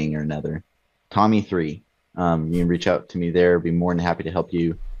something or another. Tommy 3. You can reach out to me there. Be more than happy to help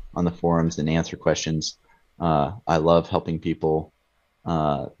you on the forums and answer questions. I love helping people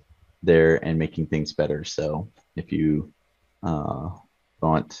there and making things better. So if you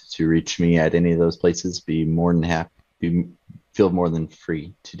want to reach me at any of those places, be more than happy, feel more than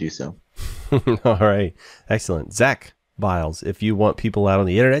free to do so. All right. Excellent. Zach Biles, if you want people out on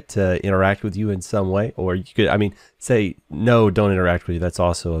the internet to interact with you in some way, or you could, I mean, say, no, don't interact with you. That's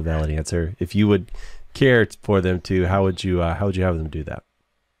also a valid answer. If you would care for them to, how would you have them do that?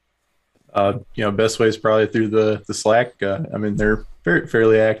 You know, best way is probably through the Slack. I mean, they're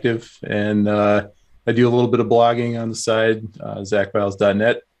fairly active, and I do a little bit of blogging on the side,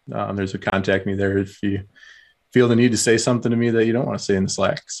 zachbiles.net. There's a contact me there if you feel the need to say something to me that you don't want to say in the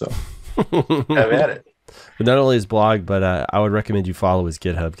Slack. So have at it. But not only his blog, but I would recommend you follow his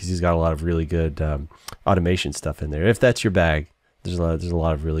GitHub because he's got a lot of really good automation stuff in there. If that's your bag, there's a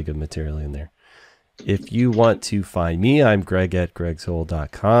lot of really good material in there. If you want to find me, I'm Greg at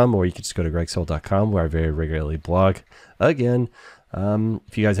gregsole.com, or you can just go to gregsole.com where I very regularly blog. Again,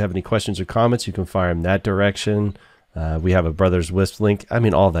 if you guys have any questions or comments, you can fire them that direction. We have a Brothers WISP link. I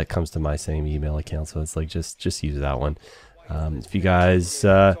mean, all that comes to my same email account, so it's like just use that one. If you guys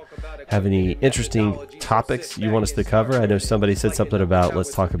have any interesting topics you want us to cover, I know somebody said something about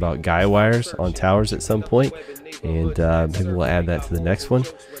let's talk about guy wires on towers at some point, and maybe we'll add that to the next one.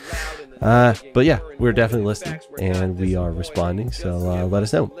 But yeah, we're definitely listening and we are responding, so let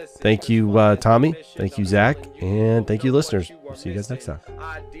us know. Thank you, Tommy. Thank you, Zach, and thank you, listeners. We'll see you guys next time.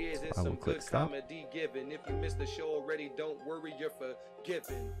 I will click stop. If you missed the show already, don't worry, you're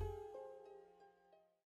forgiven.